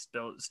starter. He's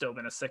still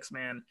been a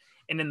 6-man.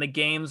 And in the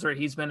games where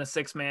he's been a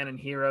 6-man and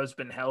Hero's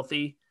been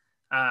healthy,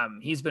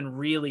 he's been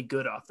really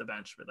good off the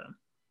bench for them.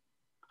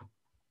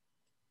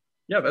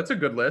 Yeah, that's a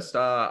good list.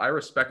 I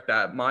respect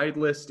that. My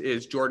list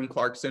is Jordan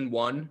Clarkson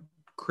 1,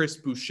 Chris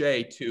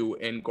Boucher 2,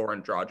 and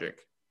Goran Dragic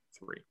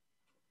 3.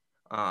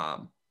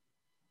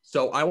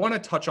 So I want to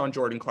touch on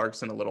Jordan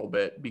Clarkson a little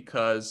bit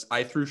because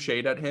I threw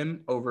shade at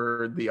him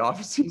over the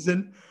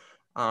offseason.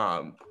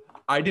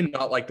 I did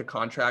not like the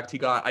contract he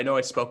got. I know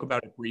I spoke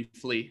about it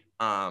briefly,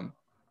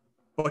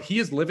 but he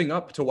is living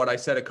up to what I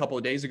said a couple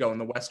of days ago in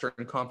the Western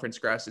Conference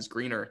grass is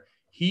greener.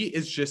 He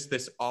is just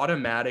this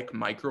automatic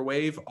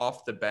microwave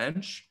off the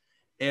bench.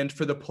 And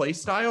for the play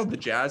style the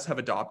Jazz have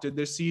adopted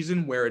this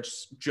season, where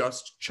it's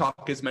just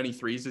chuck as many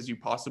threes as you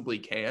possibly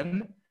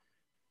can,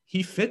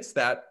 he fits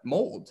that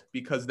mold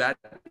because that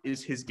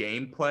is his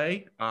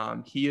gameplay.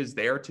 He is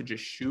there to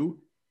just shoot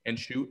and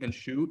shoot and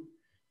shoot.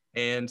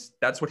 And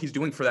that's what he's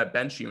doing for that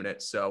bench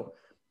unit. So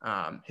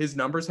his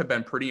numbers have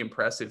been pretty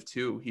impressive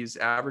too. He's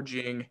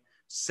averaging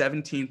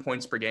 17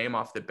 points per game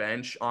off the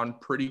bench on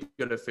pretty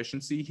good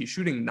efficiency. He's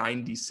shooting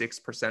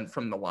 96%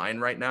 from the line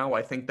right now.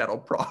 I think that'll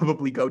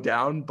probably go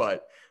down,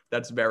 but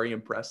that's very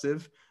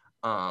impressive.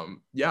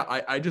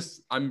 Yeah,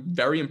 I'm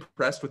very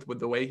impressed with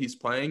the way he's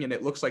playing, and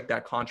it looks like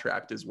that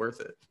contract is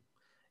worth it.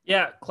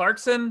 Yeah,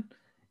 Clarkson,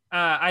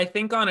 I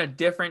think on a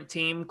different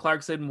team,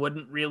 Clarkson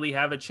wouldn't really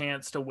have a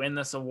chance to win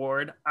this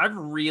award. I've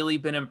really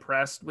been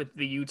impressed with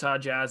the Utah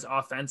Jazz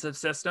offensive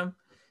system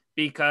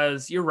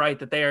because you're right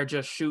that they are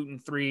just shooting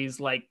threes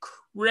like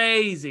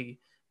crazy,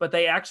 but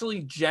they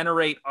actually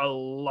generate a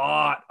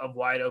lot of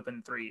wide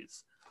open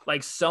threes.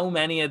 Like so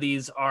many of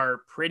these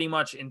are pretty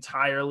much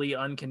entirely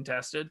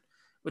uncontested,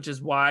 which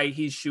is why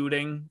he's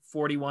shooting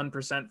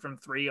 41% from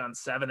three on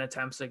 7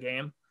 attempts a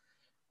game.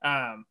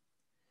 Um,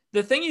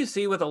 the thing you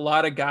see with a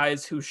lot of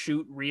guys who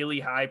shoot really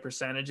high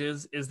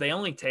percentages is they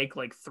only take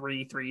like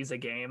 3 threes a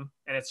game,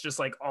 and it's just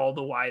like all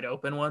the wide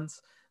open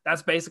ones.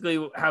 That's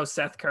basically how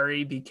Seth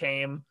Curry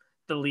became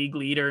the league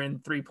leader in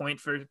 3-point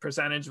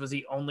percentage, was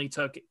he only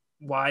took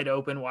wide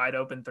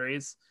open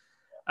threes.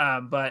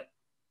 But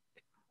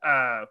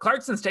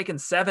Clarkson's taken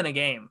 7 a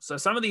game, so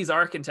some of these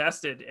are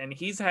contested, and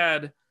he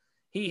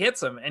hits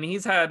them, and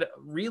he's had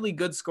really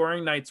good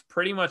scoring nights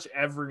pretty much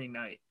every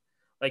night.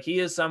 Like he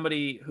is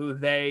somebody who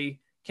they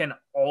can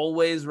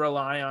always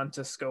rely on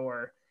to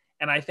score.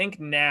 And I think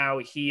now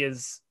he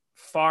is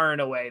far and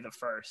away the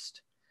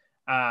first.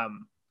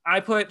 I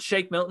put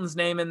Shake Milton's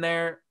name in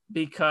there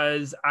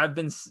because I've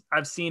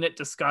seen it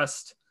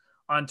discussed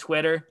on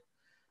Twitter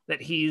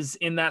that he's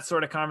in that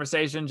sort of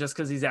conversation just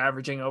because he's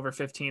averaging over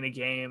 15 a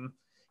game.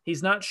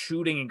 He's not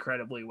shooting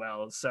incredibly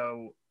well,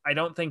 so I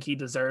don't think he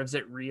deserves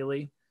it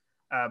really.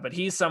 But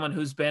he's someone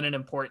who's been an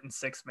important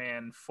six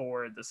man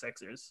for the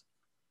Sixers.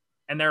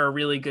 And they're a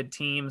really good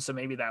team, so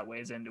maybe that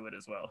weighs into it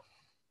as well.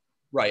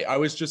 Right. I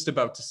was just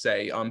about to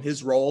say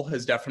his role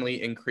has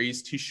definitely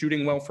increased. He's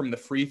shooting well from the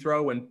free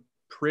throw and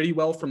pretty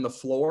well from the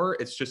floor.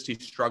 It's just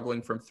he's struggling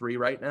from three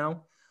right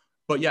now.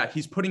 But yeah,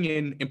 he's putting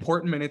in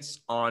important minutes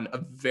on a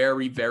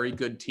very, very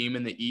good team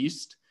in the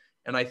East.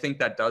 And I think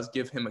that does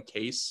give him a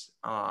case.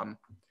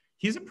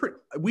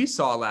 We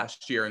saw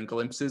last year in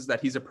glimpses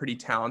that he's a pretty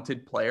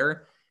talented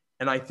player.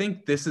 And I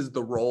think this is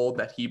the role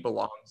that he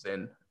belongs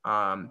in.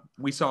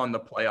 We saw in the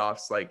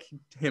playoffs, like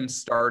him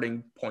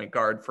starting point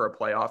guard for a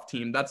playoff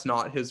team. That's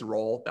not his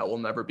role. That will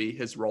never be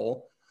his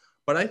role.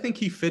 But I think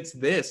he fits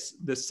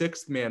the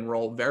sixth man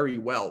role very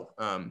well.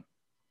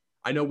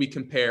 I know we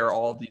compare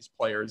all of these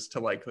players to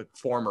like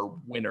former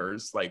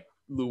winners like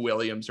Lou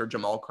Williams or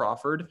Jamal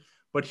Crawford,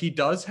 but he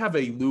does have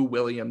a Lou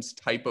Williams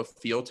type of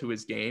feel to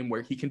his game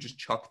where he can just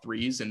chuck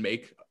threes and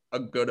make a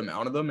good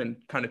amount of them and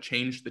kind of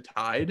change the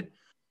tide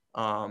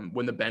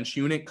when the bench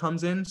unit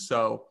comes in.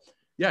 So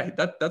yeah,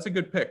 that's a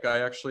good pick.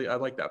 I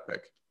like that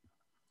pick.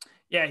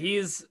 Yeah,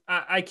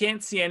 I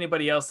can't see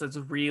anybody else that's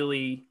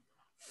really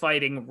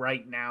fighting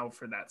right now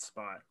for that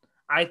spot.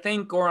 I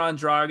think Goran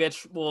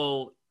Dragic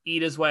will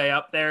eat his way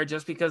up there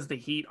just because the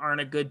Heat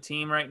aren't a good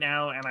team right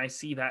now, and I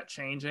see that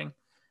changing.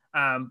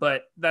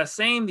 But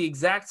the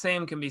exact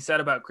same can be said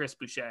about Chris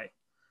Boucher.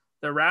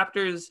 The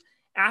Raptors,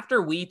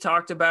 after we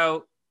talked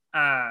about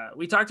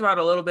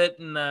a little bit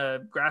in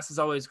the Grass is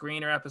Always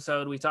Greener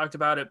episode, we talked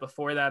about it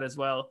before that as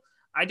well.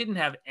 I didn't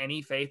have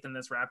any faith in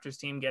this Raptors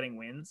team getting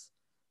wins.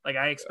 Like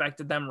I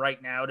expected them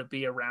right now to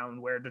be around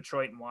where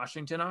Detroit and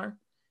Washington are.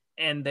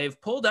 And they've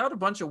pulled out a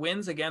bunch of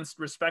wins against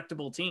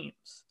respectable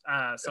teams.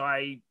 So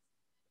I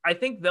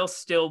think they'll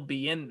still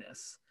be in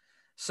this.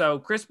 So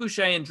Chris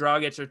Boucher and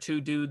Dragic are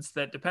two dudes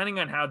that, depending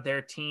on how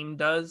their team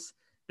does,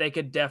 they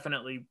could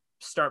definitely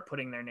start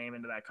putting their name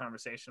into that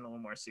conversation a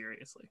little more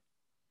seriously.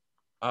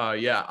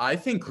 Yeah, I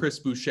think Chris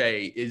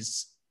Boucher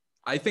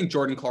I think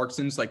Jordan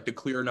Clarkson's like the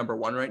clear number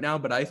one right now,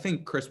 but I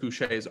think Chris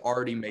Boucher is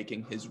already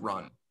making his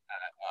run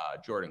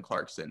at Jordan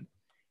Clarkson.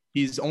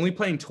 He's only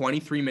playing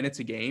 23 minutes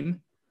a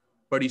game,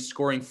 but he's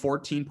scoring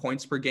 14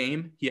 points per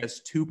game. He has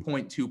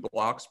 2.2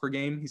 blocks per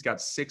game. He's got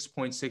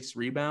 6.6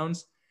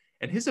 rebounds.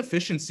 And his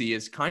efficiency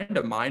is kind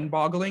of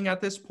mind-boggling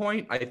at this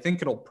point. I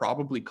think it'll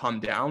probably come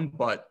down,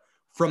 but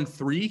from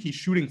three, he's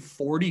shooting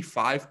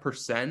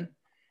 45%.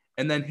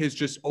 And then his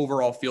just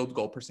overall field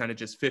goal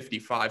percentage is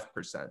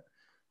 55%.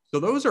 So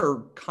those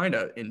are kind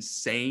of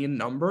insane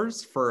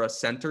numbers for a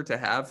center to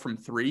have from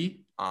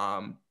three.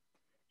 And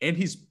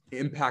he's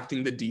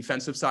impacting the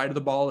defensive side of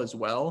the ball as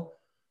well.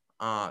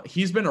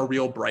 He's been a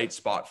real bright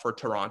spot for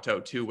Toronto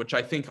too, which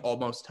I think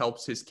almost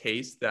helps his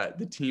case that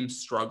the team's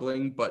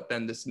struggling, but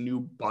then this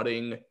new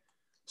budding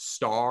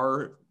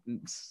star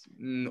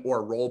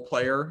or role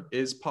player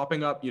is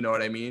popping up. You know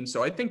what I mean?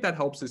 So I think that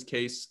helps his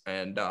case.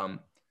 And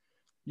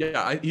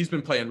he's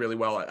been playing really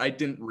well. I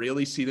didn't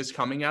really see this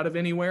coming out of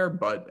anywhere,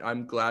 but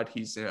I'm glad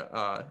he's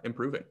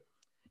improving.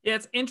 Yeah,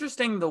 it's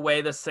interesting the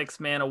way the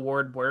six-man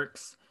award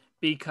works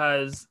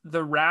because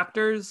the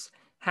Raptors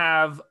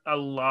have a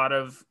lot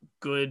of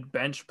good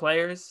bench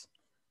players.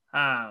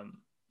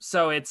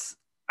 So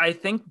I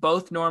think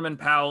both Norman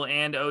Powell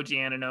and OG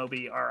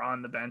Anunoby are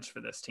on the bench for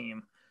this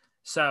team.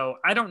 So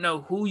I don't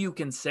know who you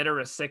consider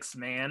a sixth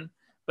man,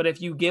 but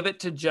if you give it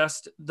to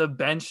just the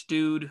bench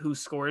dude who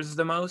scores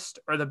the most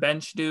or the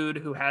bench dude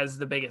who has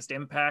the biggest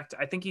impact,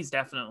 I think he's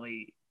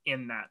definitely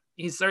in that.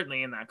 He's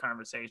certainly in that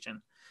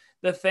conversation.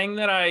 The thing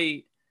that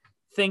I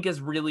think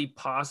is really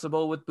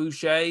possible with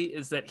Boucher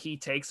is that he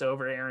takes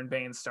over Aaron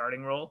Baines'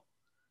 starting role.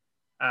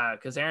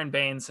 because Aaron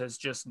Baines has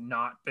just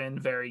not been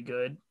very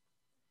good,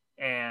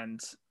 and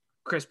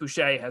Chris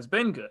Boucher has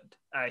been good.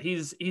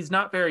 He's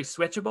not very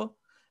switchable,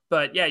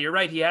 but yeah, you're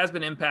right. He has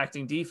been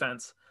impacting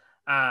defense.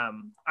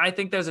 I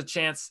think there's a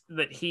chance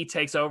that he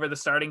takes over the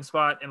starting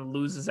spot and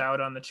loses out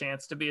on the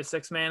chance to be a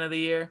 6th man of the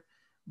year.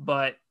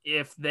 But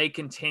if they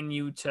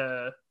continue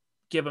to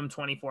give him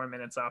 24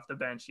 minutes off the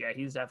bench, yeah,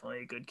 he's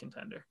definitely a good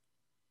contender.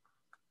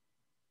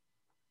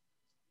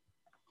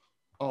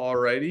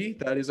 Alrighty,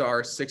 that is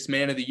our 6th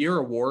man of the year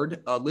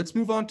award. Let's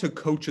move on to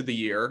coach of the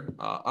year.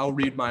 I'll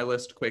read my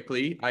list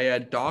quickly. I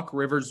had Doc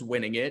Rivers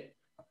winning it,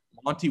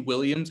 Monty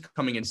Williams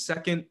coming in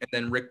 2nd, and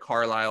then Rick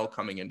Carlisle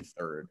coming in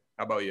 3rd.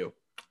 How about you?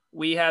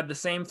 We had the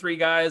same 3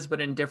 guys,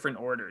 but in different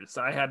orders.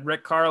 I had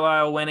Rick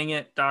Carlisle winning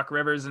it, Doc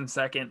Rivers in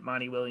 2nd,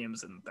 Monty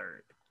Williams in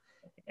 3rd.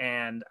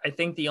 And I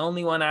think the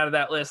only one out of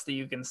that list that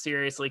you can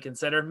seriously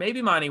consider,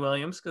 maybe Monty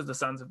Williams, because the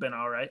Suns have been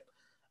all right,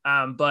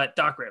 but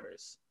Doc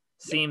Rivers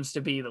seems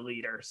to be the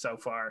leader so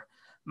far.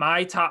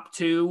 My top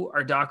 2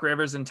 are Doc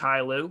Rivers and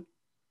Ty Lue.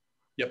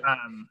 Yep.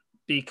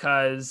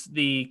 Because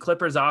the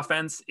Clippers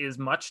offense is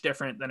much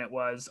different than it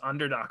was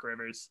under Doc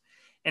Rivers.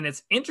 And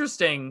it's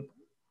interesting.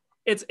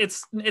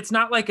 It's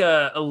not like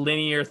a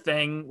linear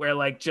thing where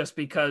like just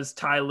because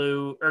Ty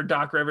Lue or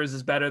Doc Rivers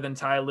is better than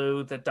Ty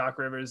Lue, that Doc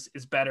Rivers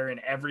is better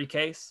in every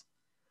case.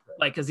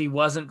 Like, because he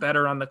wasn't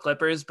better on the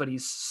Clippers, but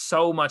he's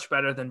so much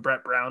better than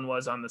Brett Brown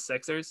was on the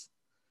Sixers.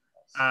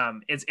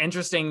 It's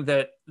interesting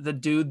that the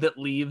dude that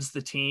leaves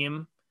the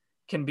team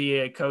can be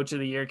a coach of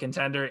the year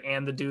contender,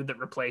 and the dude that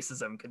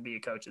replaces him can be a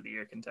coach of the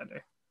year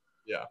contender.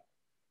 Yeah.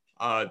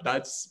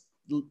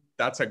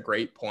 That's a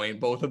great point.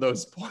 Both of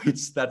those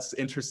points. That's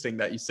interesting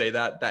that you say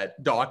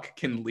that Doc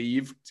can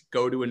leave to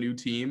go to a new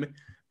team,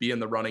 be in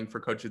the running for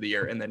coach of the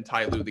year, and then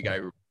Ty Lue, the guy.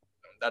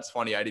 That's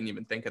funny. I didn't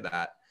even think of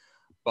that.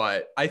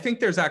 But I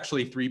think there's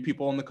actually 3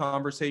 people in the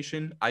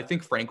conversation. I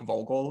think Frank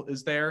Vogel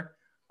is there.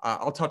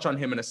 I'll touch on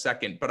him in a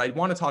second, but I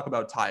want to talk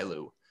about Ty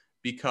Lue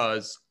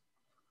because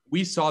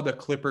we saw the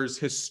Clippers'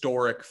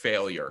 historic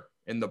failure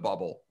in the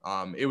bubble.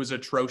 It was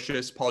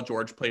atrocious. Paul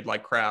George played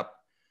like crap,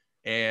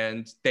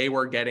 and they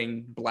were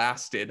getting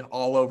blasted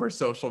all over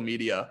social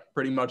media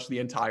pretty much the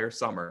entire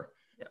summer.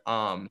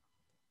 Yeah.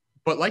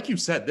 But like you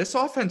said, this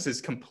offense is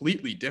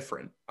completely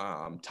different.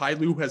 Ty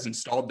Lue has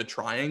installed the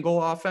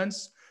triangle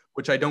offense,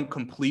 which I don't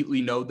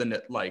completely know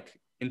the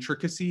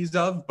intricacies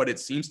of, but it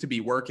seems to be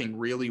working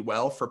really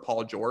well for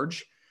Paul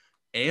George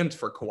and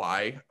for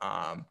Kawhi.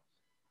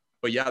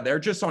 But yeah, they're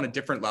just on a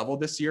different level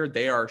this year.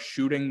 They are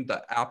shooting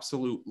the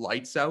absolute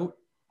lights out.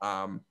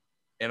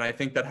 And I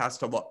think that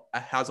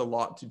has a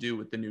lot to do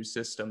with the new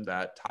system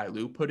that Ty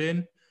Lue put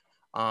in.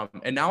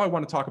 And now I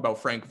want to talk about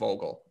Frank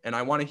Vogel, and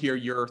I want to hear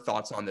your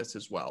thoughts on this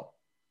as well.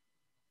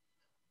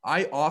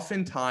 I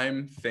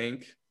oftentimes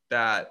think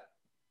that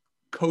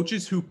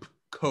coaches who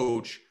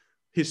coach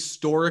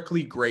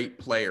historically great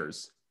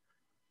players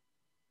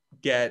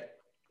get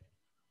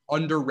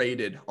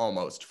underrated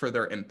almost for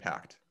their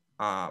impact.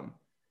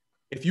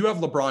 If you have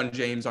LeBron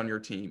James on your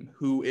team,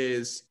 who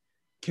is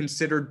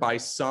considered by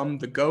some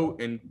the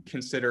GOAT and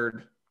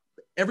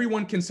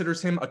everyone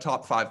considers him a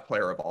top 5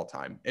 player of all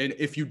time. And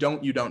if you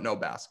don't, you don't know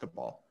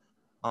basketball.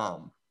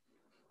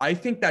 I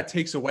think that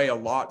takes away a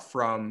lot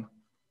from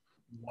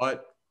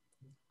what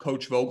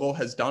Coach Vogel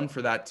has done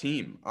for that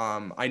team.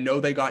 I know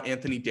they got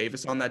Anthony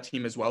Davis on that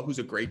team as well, who's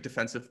a great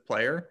defensive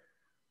player.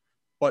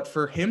 But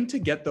for him to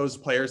get those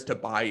players to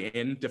buy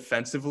in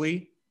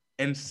defensively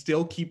and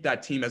still keep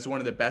that team as one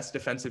of the best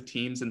defensive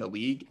teams in the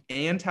league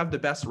and have the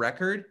best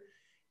record,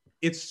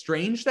 it's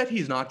strange that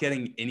he's not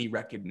getting any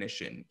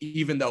recognition,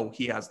 even though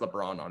he has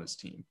LeBron on his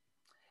team.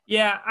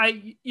 Yeah,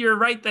 you're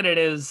right that it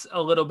is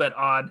a little bit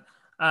odd.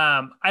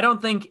 I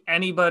don't think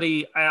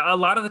a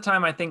lot of the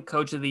time, I think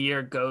coach of the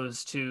year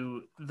goes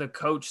to the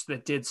coach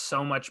that did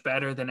so much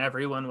better than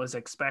everyone was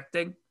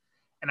expecting.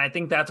 And I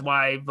think that's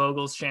why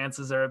Vogel's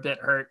chances are a bit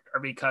hurt, or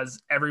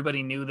because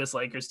everybody knew this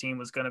Lakers team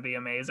was going to be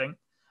amazing.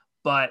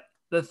 But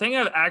the thing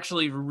I've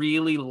actually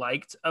really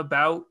liked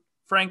about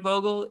Frank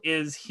Vogel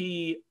is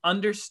he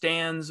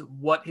understands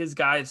what his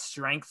guys'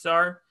 strengths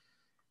are.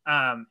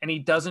 And he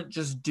doesn't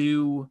just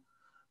do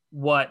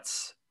what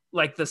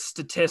like the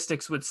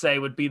statistics would say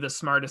would be the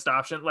smartest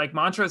option. Like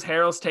Montrezl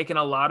Harrell's taken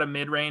a lot of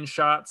mid-range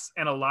shots,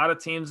 and a lot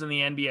of teams in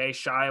the NBA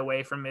shy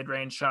away from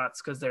mid-range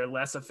shots because they're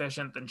less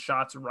efficient than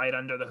shots right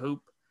under the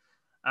hoop.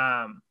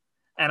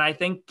 And I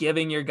think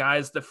giving your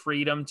guys the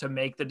freedom to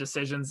make the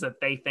decisions that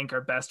they think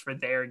are best for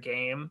their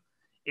game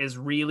is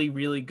really,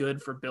 really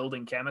good for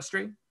building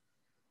chemistry.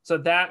 So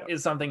that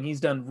is something he's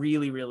done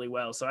really, really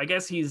well. So I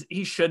guess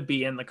he should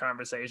be in the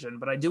conversation,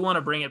 but I do want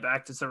to bring it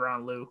back to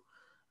Tyronn Lue,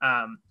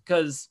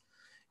 because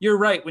you're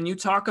right. When you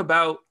talk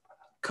about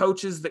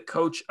coaches that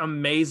coach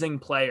amazing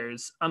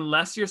players,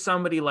 unless you're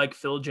somebody like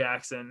Phil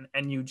Jackson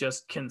and you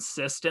just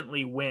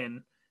consistently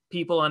win,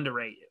 people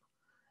underrate you.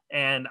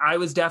 And I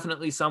was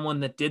definitely someone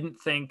that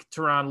didn't think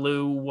Tyronn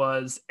Lue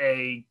was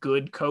a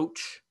good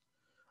coach.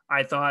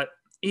 I thought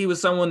he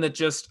was someone that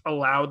just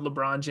allowed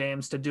LeBron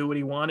James to do what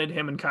he wanted,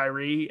 him and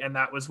Kyrie, and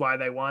that was why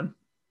they won.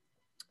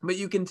 but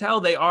you can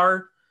tell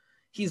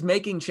he's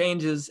making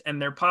changes,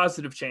 and they're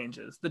positive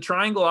changes. The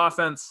triangle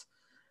offense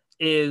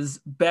is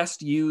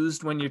best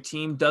used when your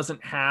team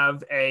doesn't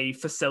have a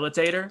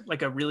facilitator,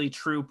 like a really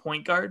true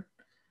point guard,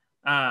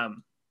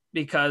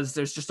 because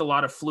there's just a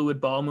lot of fluid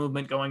ball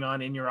movement going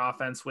on in your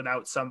offense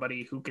without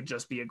somebody who could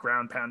just be a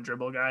ground pound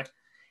dribble guy.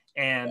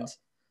 And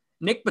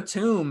Nick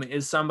Batum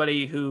is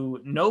somebody who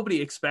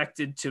nobody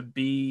expected to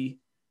be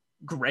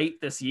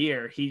great this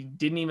year. He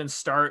didn't even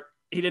start.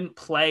 He didn't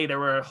play. There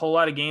were a whole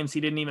lot of games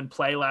he didn't even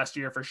play last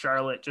year for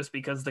Charlotte just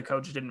because the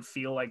coach didn't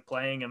feel like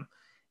playing him.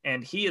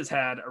 And he has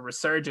had a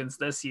resurgence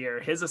this year.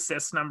 His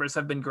assist numbers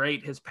have been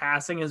great. His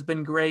passing has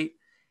been great.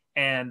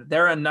 And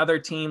they're another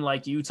team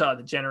like Utah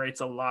that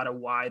generates a lot of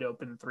wide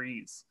open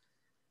threes.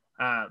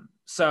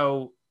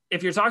 So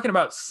if you're talking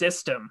about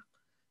system,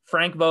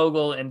 Frank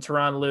Vogel and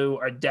Tyronn Lue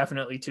are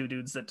definitely two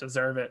dudes that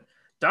deserve it.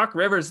 Doc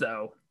Rivers,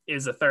 though,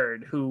 is a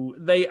third who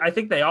I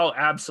think they all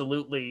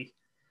absolutely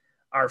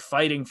are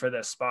fighting for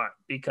this spot,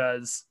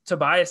 because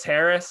Tobias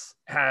Harris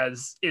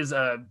is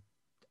a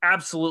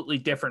absolutely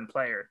different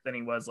player than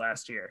he was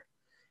last year.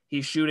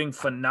 He's shooting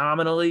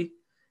phenomenally,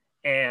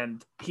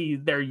 and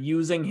they're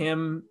using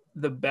him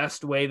the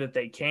best way that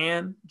they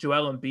can.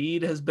 Joel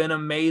Embiid has been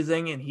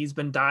amazing, and he's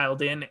been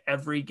dialed in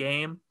every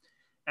game.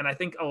 And I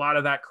think a lot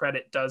of that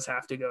credit does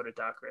have to go to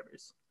Doc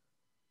Rivers.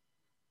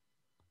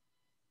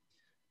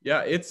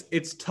 Yeah,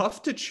 it's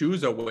tough to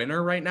choose a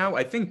winner right now.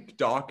 I think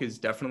Doc is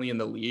definitely in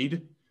the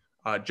lead,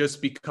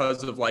 just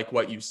because of like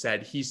what you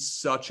said. He's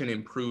such an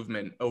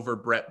improvement over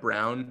Brett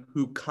Brown,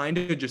 who kind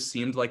of just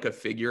seemed like a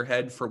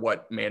figurehead for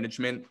what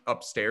management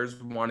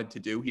upstairs wanted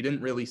to do. He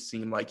didn't really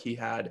seem like he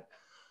had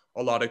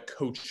a lot of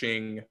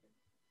coaching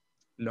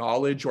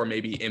knowledge or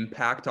maybe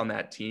impact on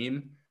that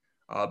team.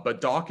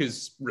 But Doc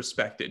is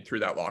respected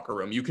through that locker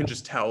room. You can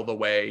just tell the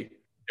way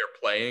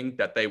they're playing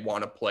that they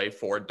want to play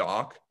for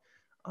Doc.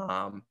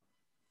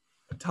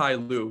 Ty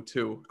Lue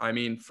too. I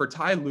mean, for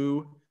Ty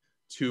Lue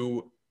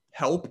to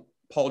help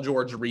Paul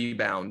George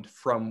rebound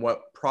from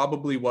what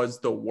probably was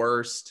the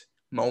worst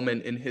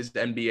moment in his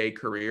NBA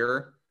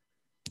career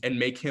and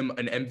make him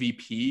an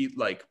MVP,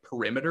 like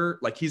perimeter,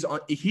 like he's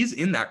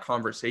in that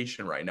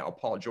conversation right now,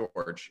 Paul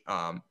George.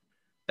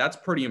 That's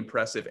pretty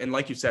impressive. And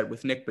like you said,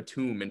 with Nick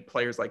Batum and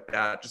players like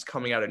that just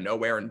coming out of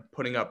nowhere and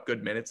putting up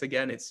good minutes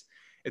again, it's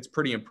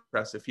pretty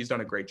impressive. He's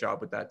done a great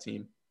job with that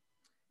team.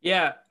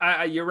 Yeah,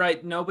 you're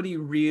right. Nobody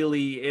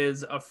really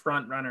is a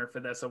front runner for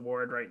this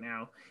award right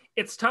now.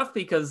 It's tough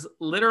because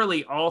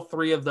literally all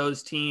three of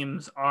those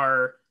teams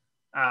are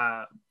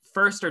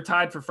first or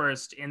tied for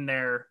first in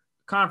their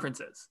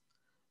conferences.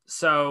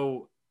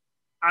 So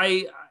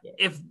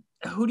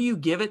who do you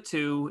give it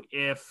to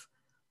if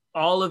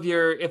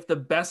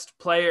the best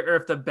player or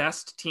if the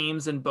best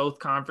teams in both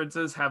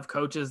conferences have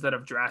coaches that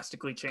have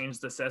drastically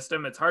changed the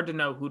system? It's hard to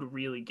know who to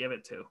really give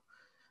it to.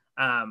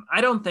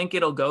 I don't think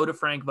it'll go to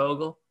Frank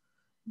Vogel.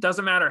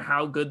 Doesn't matter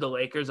how good the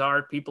Lakers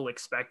are. People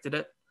expected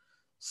it.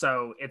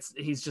 So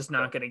he's just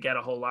not going to get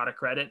a whole lot of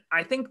credit.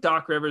 I think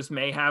Doc Rivers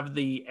may have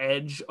the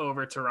edge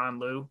over Tyronn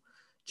Lue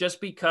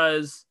just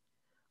because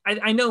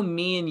I know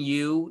me and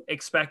you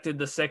expected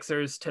the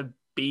Sixers to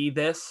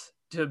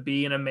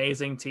be an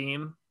amazing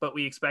team, but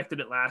we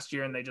expected it last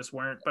year and they just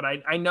weren't. But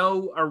I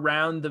know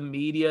around the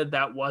media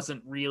that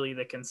wasn't really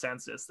the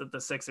consensus, that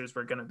the Sixers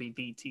were going to be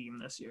the team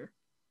this year.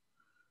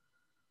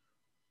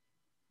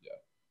 Yeah.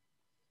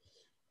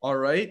 All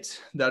right.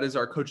 That is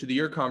our Coach of the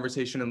Year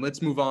conversation. And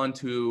let's move on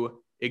to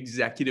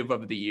Executive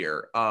of the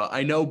Year.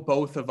 I know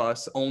both of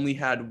us only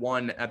had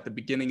one at the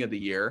beginning of the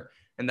year,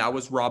 and that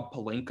was Rob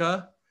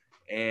Pelinka.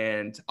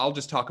 And I'll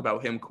just talk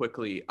about him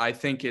quickly. I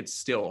think it's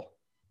still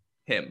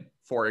him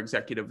for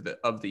Executive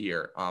of the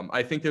Year.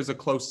 I think there's a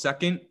close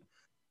second,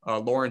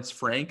 Lawrence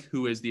Frank,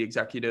 who is the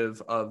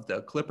executive of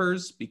the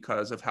Clippers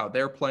because of how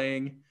they're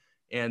playing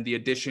and the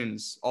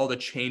additions, all the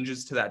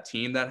changes to that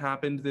team that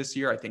happened this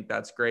year. I think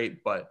that's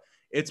great, but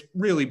it's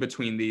really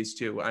between these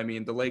two. I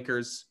mean, the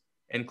Lakers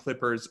and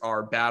Clippers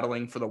are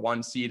battling for the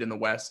 1 seed in the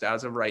West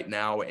as of right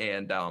now,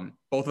 and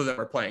both of them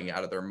are playing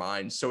out of their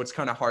minds. So it's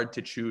kind of hard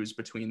to choose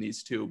between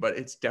these two, but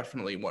it's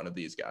definitely one of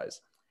these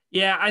guys.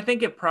 Yeah, I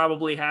think it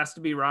probably has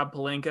to be Rob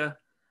Pelinka.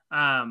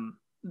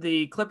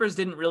 The Clippers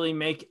didn't really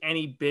make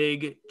any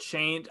big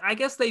change. I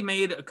guess they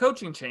made a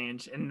coaching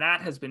change, and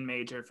that has been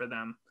major for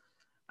them.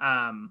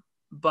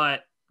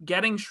 But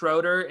getting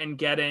Schroeder and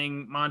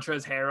getting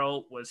Montrezl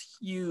Harrell was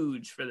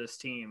huge for this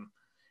team.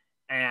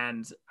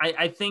 And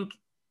I think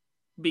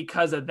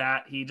because of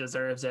that, he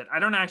deserves it. I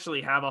don't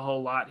actually have a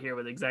whole lot here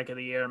with exec of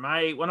the year.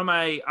 One of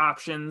my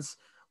options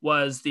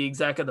was the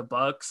exec of the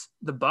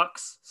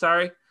Bucks,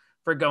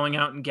 for going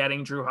out and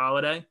getting Drew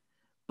Holiday,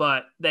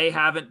 but they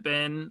haven't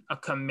been a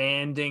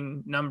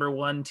commanding number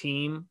one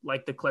team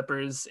like the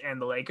Clippers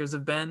and the Lakers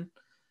have been.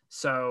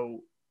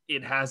 So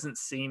it hasn't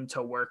seemed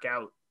to work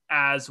out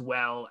as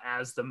well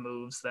as the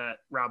moves that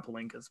Rob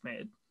Pelinka's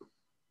made.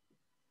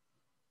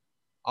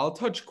 I'll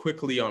touch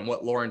quickly on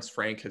what Lawrence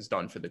Frank has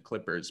done for the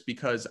Clippers,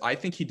 because I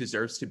think he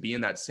deserves to be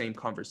in that same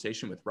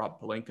conversation with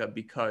Rob Pelinka,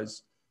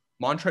 because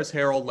Montrezl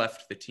Harrell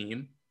left the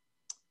team.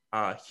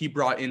 He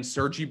brought in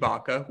Serge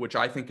Ibaka, which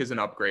I think is an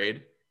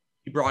upgrade.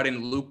 He brought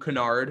in Luke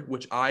Kennard,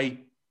 which I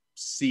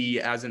see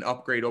as an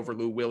upgrade over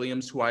Lou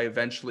Williams, who I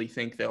eventually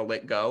think they'll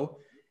let go.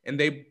 And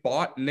they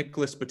bought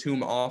Nicholas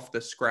Batum off the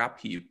scrap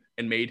heap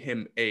and made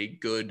him a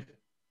good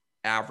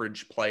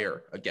average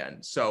player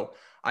again. So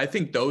I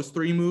think those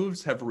three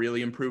moves have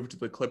really improved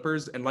the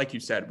Clippers. And like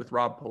you said, with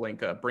Rob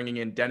Pelinka, bringing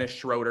in Dennis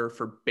Schroeder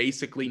for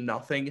basically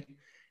nothing,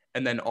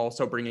 and then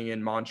also bringing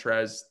in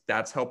Montrez,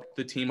 that's helped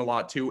the team a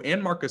lot too.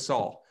 And Marc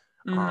Gasol.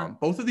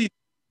 Both of these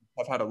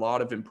have had a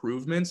lot of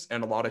improvements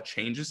and a lot of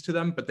changes to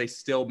them, but they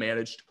still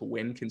managed to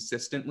win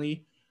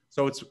consistently.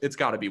 So it's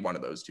got to be one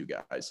of those two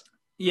guys.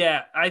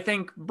 Yeah, I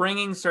think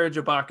bringing Serge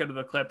Ibaka to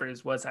the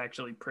Clippers was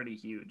actually pretty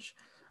huge.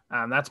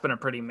 That's been a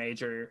pretty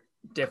major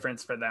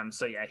difference for them.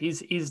 So yeah,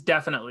 he's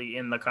definitely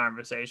in the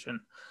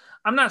conversation.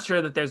 I'm not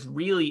sure that there's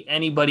really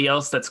anybody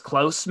else that's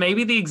close.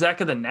 Maybe the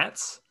exec of the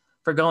Nets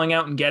for going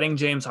out and getting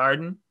James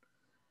Harden.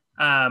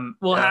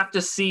 We'll have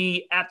to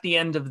see at the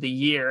end of the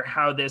year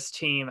how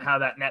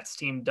that Nets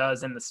team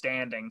does in the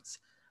standings.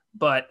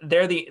 But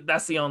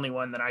that's the only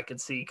one that I could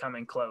see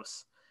coming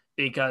close,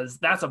 because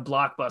that's a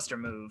blockbuster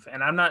move.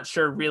 And I'm not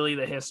sure really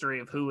the history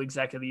of who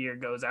exec of the year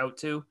goes out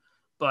to,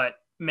 but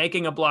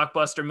making a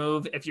blockbuster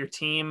move, if your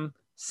team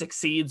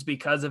succeeds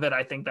because of it,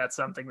 I think that's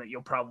something that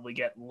you'll probably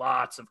get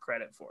lots of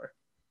credit for.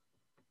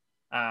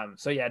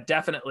 So yeah,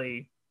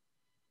 definitely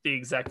the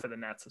exec for the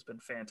Nets has been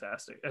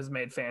fantastic, has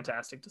made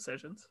fantastic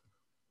decisions.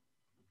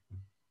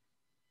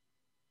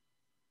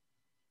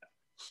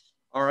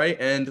 All right,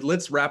 and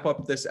let's wrap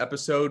up this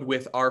episode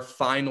with our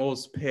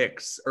finals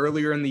picks.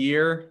 Earlier in the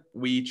year,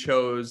 we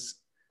chose,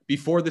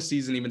 before the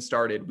season even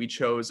started, we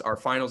chose our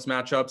finals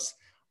matchups.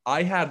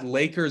 I had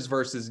Lakers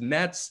versus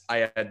Nets.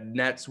 I had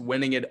Nets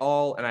winning it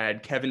all, and I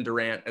had Kevin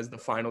Durant as the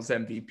finals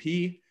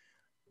MVP.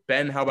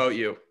 Ben, how about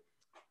you?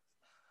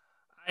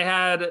 I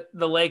had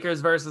the Lakers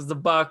versus the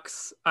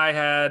Bucks. I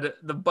had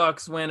the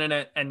Bucks winning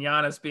it and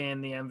Giannis being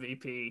the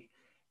MVP.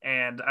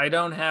 And I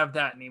don't have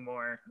that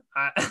anymore.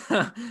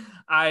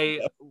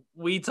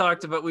 We've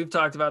talked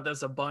about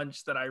this a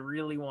bunch, that I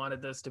really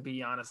wanted this to be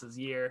Giannis's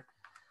year.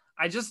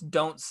 I just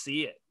don't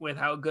see it with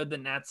how good the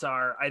Nets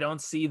are. I don't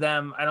see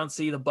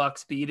the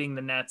Bucks beating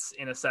the Nets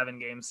in a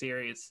 7-game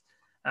series.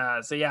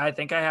 So yeah, I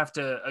think I have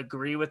to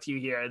agree with you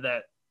here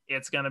that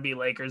it's going to be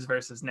Lakers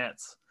versus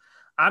Nets.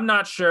 I'm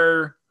not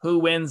sure who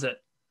wins it.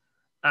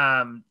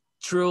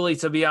 Truly,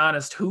 to be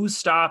honest, who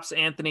stops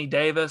Anthony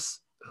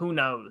Davis? Who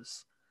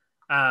knows?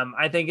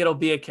 I think it'll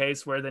be a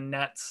case where the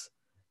Nets,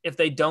 if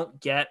they don't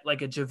get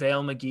like a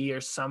JaVale McGee or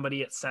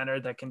somebody at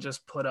center that can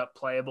just put up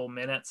playable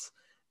minutes,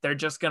 they're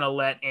just going to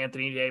let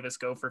Anthony Davis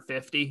go for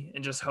 50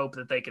 and just hope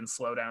that they can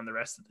slow down the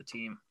rest of the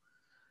team.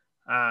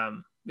 But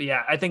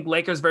yeah, I think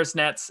Lakers versus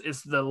Nets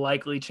is the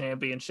likely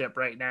championship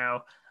right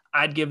now.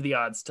 I'd give the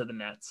odds to the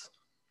Nets.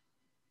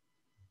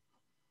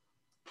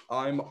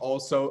 I'm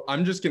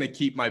just going to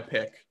keep my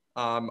pick.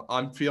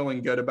 I'm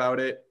feeling good about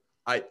it.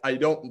 I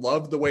don't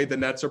love the way the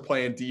Nets are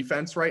playing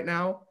defense right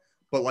now,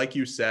 but like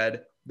you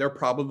said, they're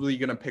probably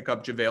going to pick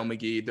up JaVale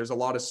McGee. There's a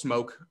lot of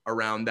smoke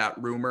around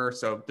that rumor,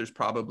 so there's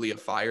probably a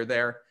fire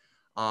there.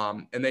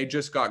 And they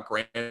just got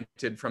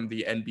granted from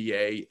the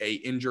NBA a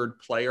injured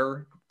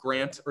player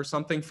grant or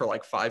something for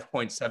like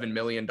 $5.7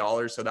 million,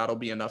 so that'll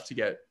be enough to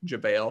get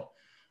JaVale.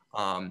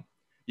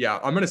 Yeah,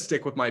 I'm going to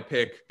stick with my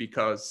pick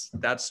because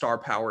that star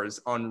power is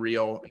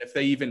unreal. And if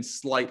they even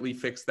slightly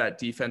fix that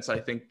defense, I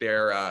think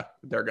they're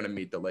going to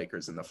meet the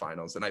Lakers in the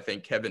finals. And I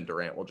think Kevin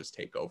Durant will just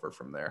take over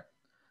from there.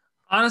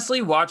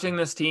 Honestly, watching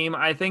this team,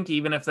 I think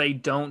even if they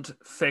don't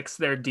fix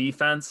their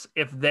defense,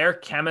 if their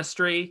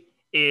chemistry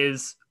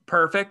is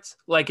perfect,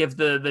 like if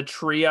the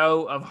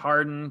trio of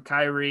Harden,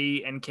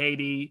 Kyrie, and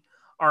KD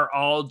are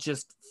all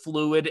just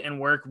fluid and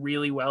work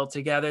really well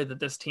together, that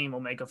this team will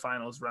make a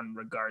finals run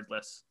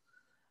regardless.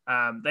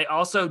 They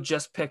also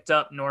just picked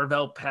up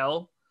Norvel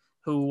Pelle,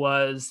 who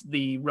was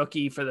the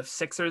rookie for the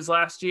Sixers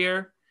last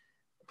year,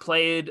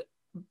 played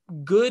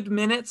good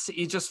minutes.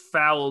 He just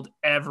fouled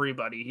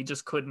everybody. He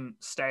just couldn't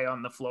stay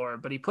on the floor,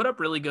 but he put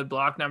up really good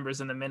block numbers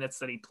in the minutes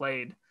that he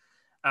played.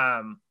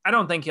 I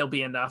don't think he'll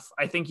be enough.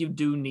 I think you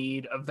do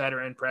need a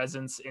veteran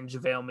presence in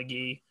JaVale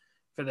McGee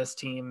for this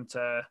team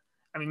to,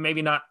 I mean,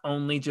 maybe not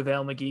only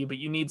JaVale McGee, but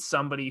you need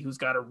somebody who's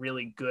got a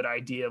really good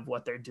idea of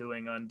what they're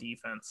doing on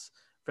defense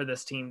for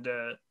this team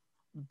to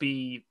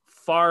be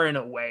far and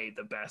away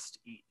the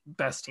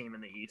best team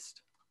in the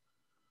East.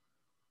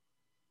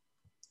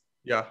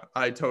 Yeah,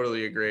 I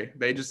totally agree.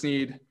 They just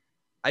need,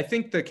 I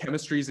think the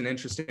chemistry is an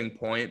interesting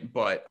point,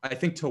 but I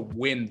think to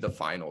win the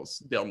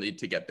finals, they'll need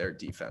to get their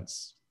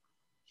defense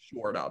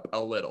shored up a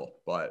little.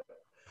 But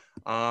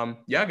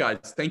yeah,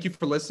 guys, thank you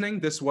for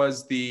listening. This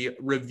was the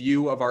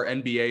review of our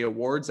NBA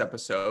awards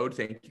episode.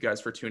 Thank you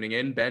guys for tuning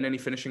in. Ben, any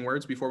finishing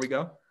words before we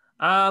go?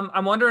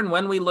 I'm wondering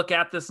when we look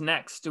at this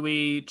next. Do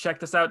we check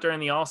this out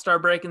during the All-Star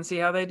break and see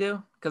how they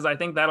do? Because I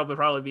think that'll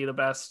probably be the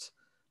best.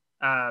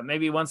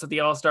 Maybe once at the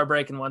All-Star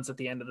break and once at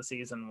the end of the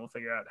season, we'll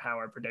figure out how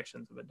our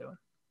predictions have been doing.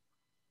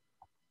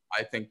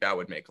 I think that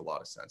would make a lot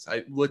of sense.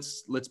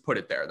 Let's put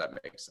it there. That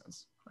makes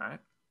sense. All right.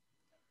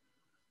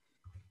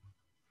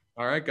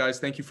 All right, guys.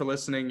 Thank you for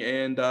listening,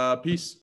 and peace.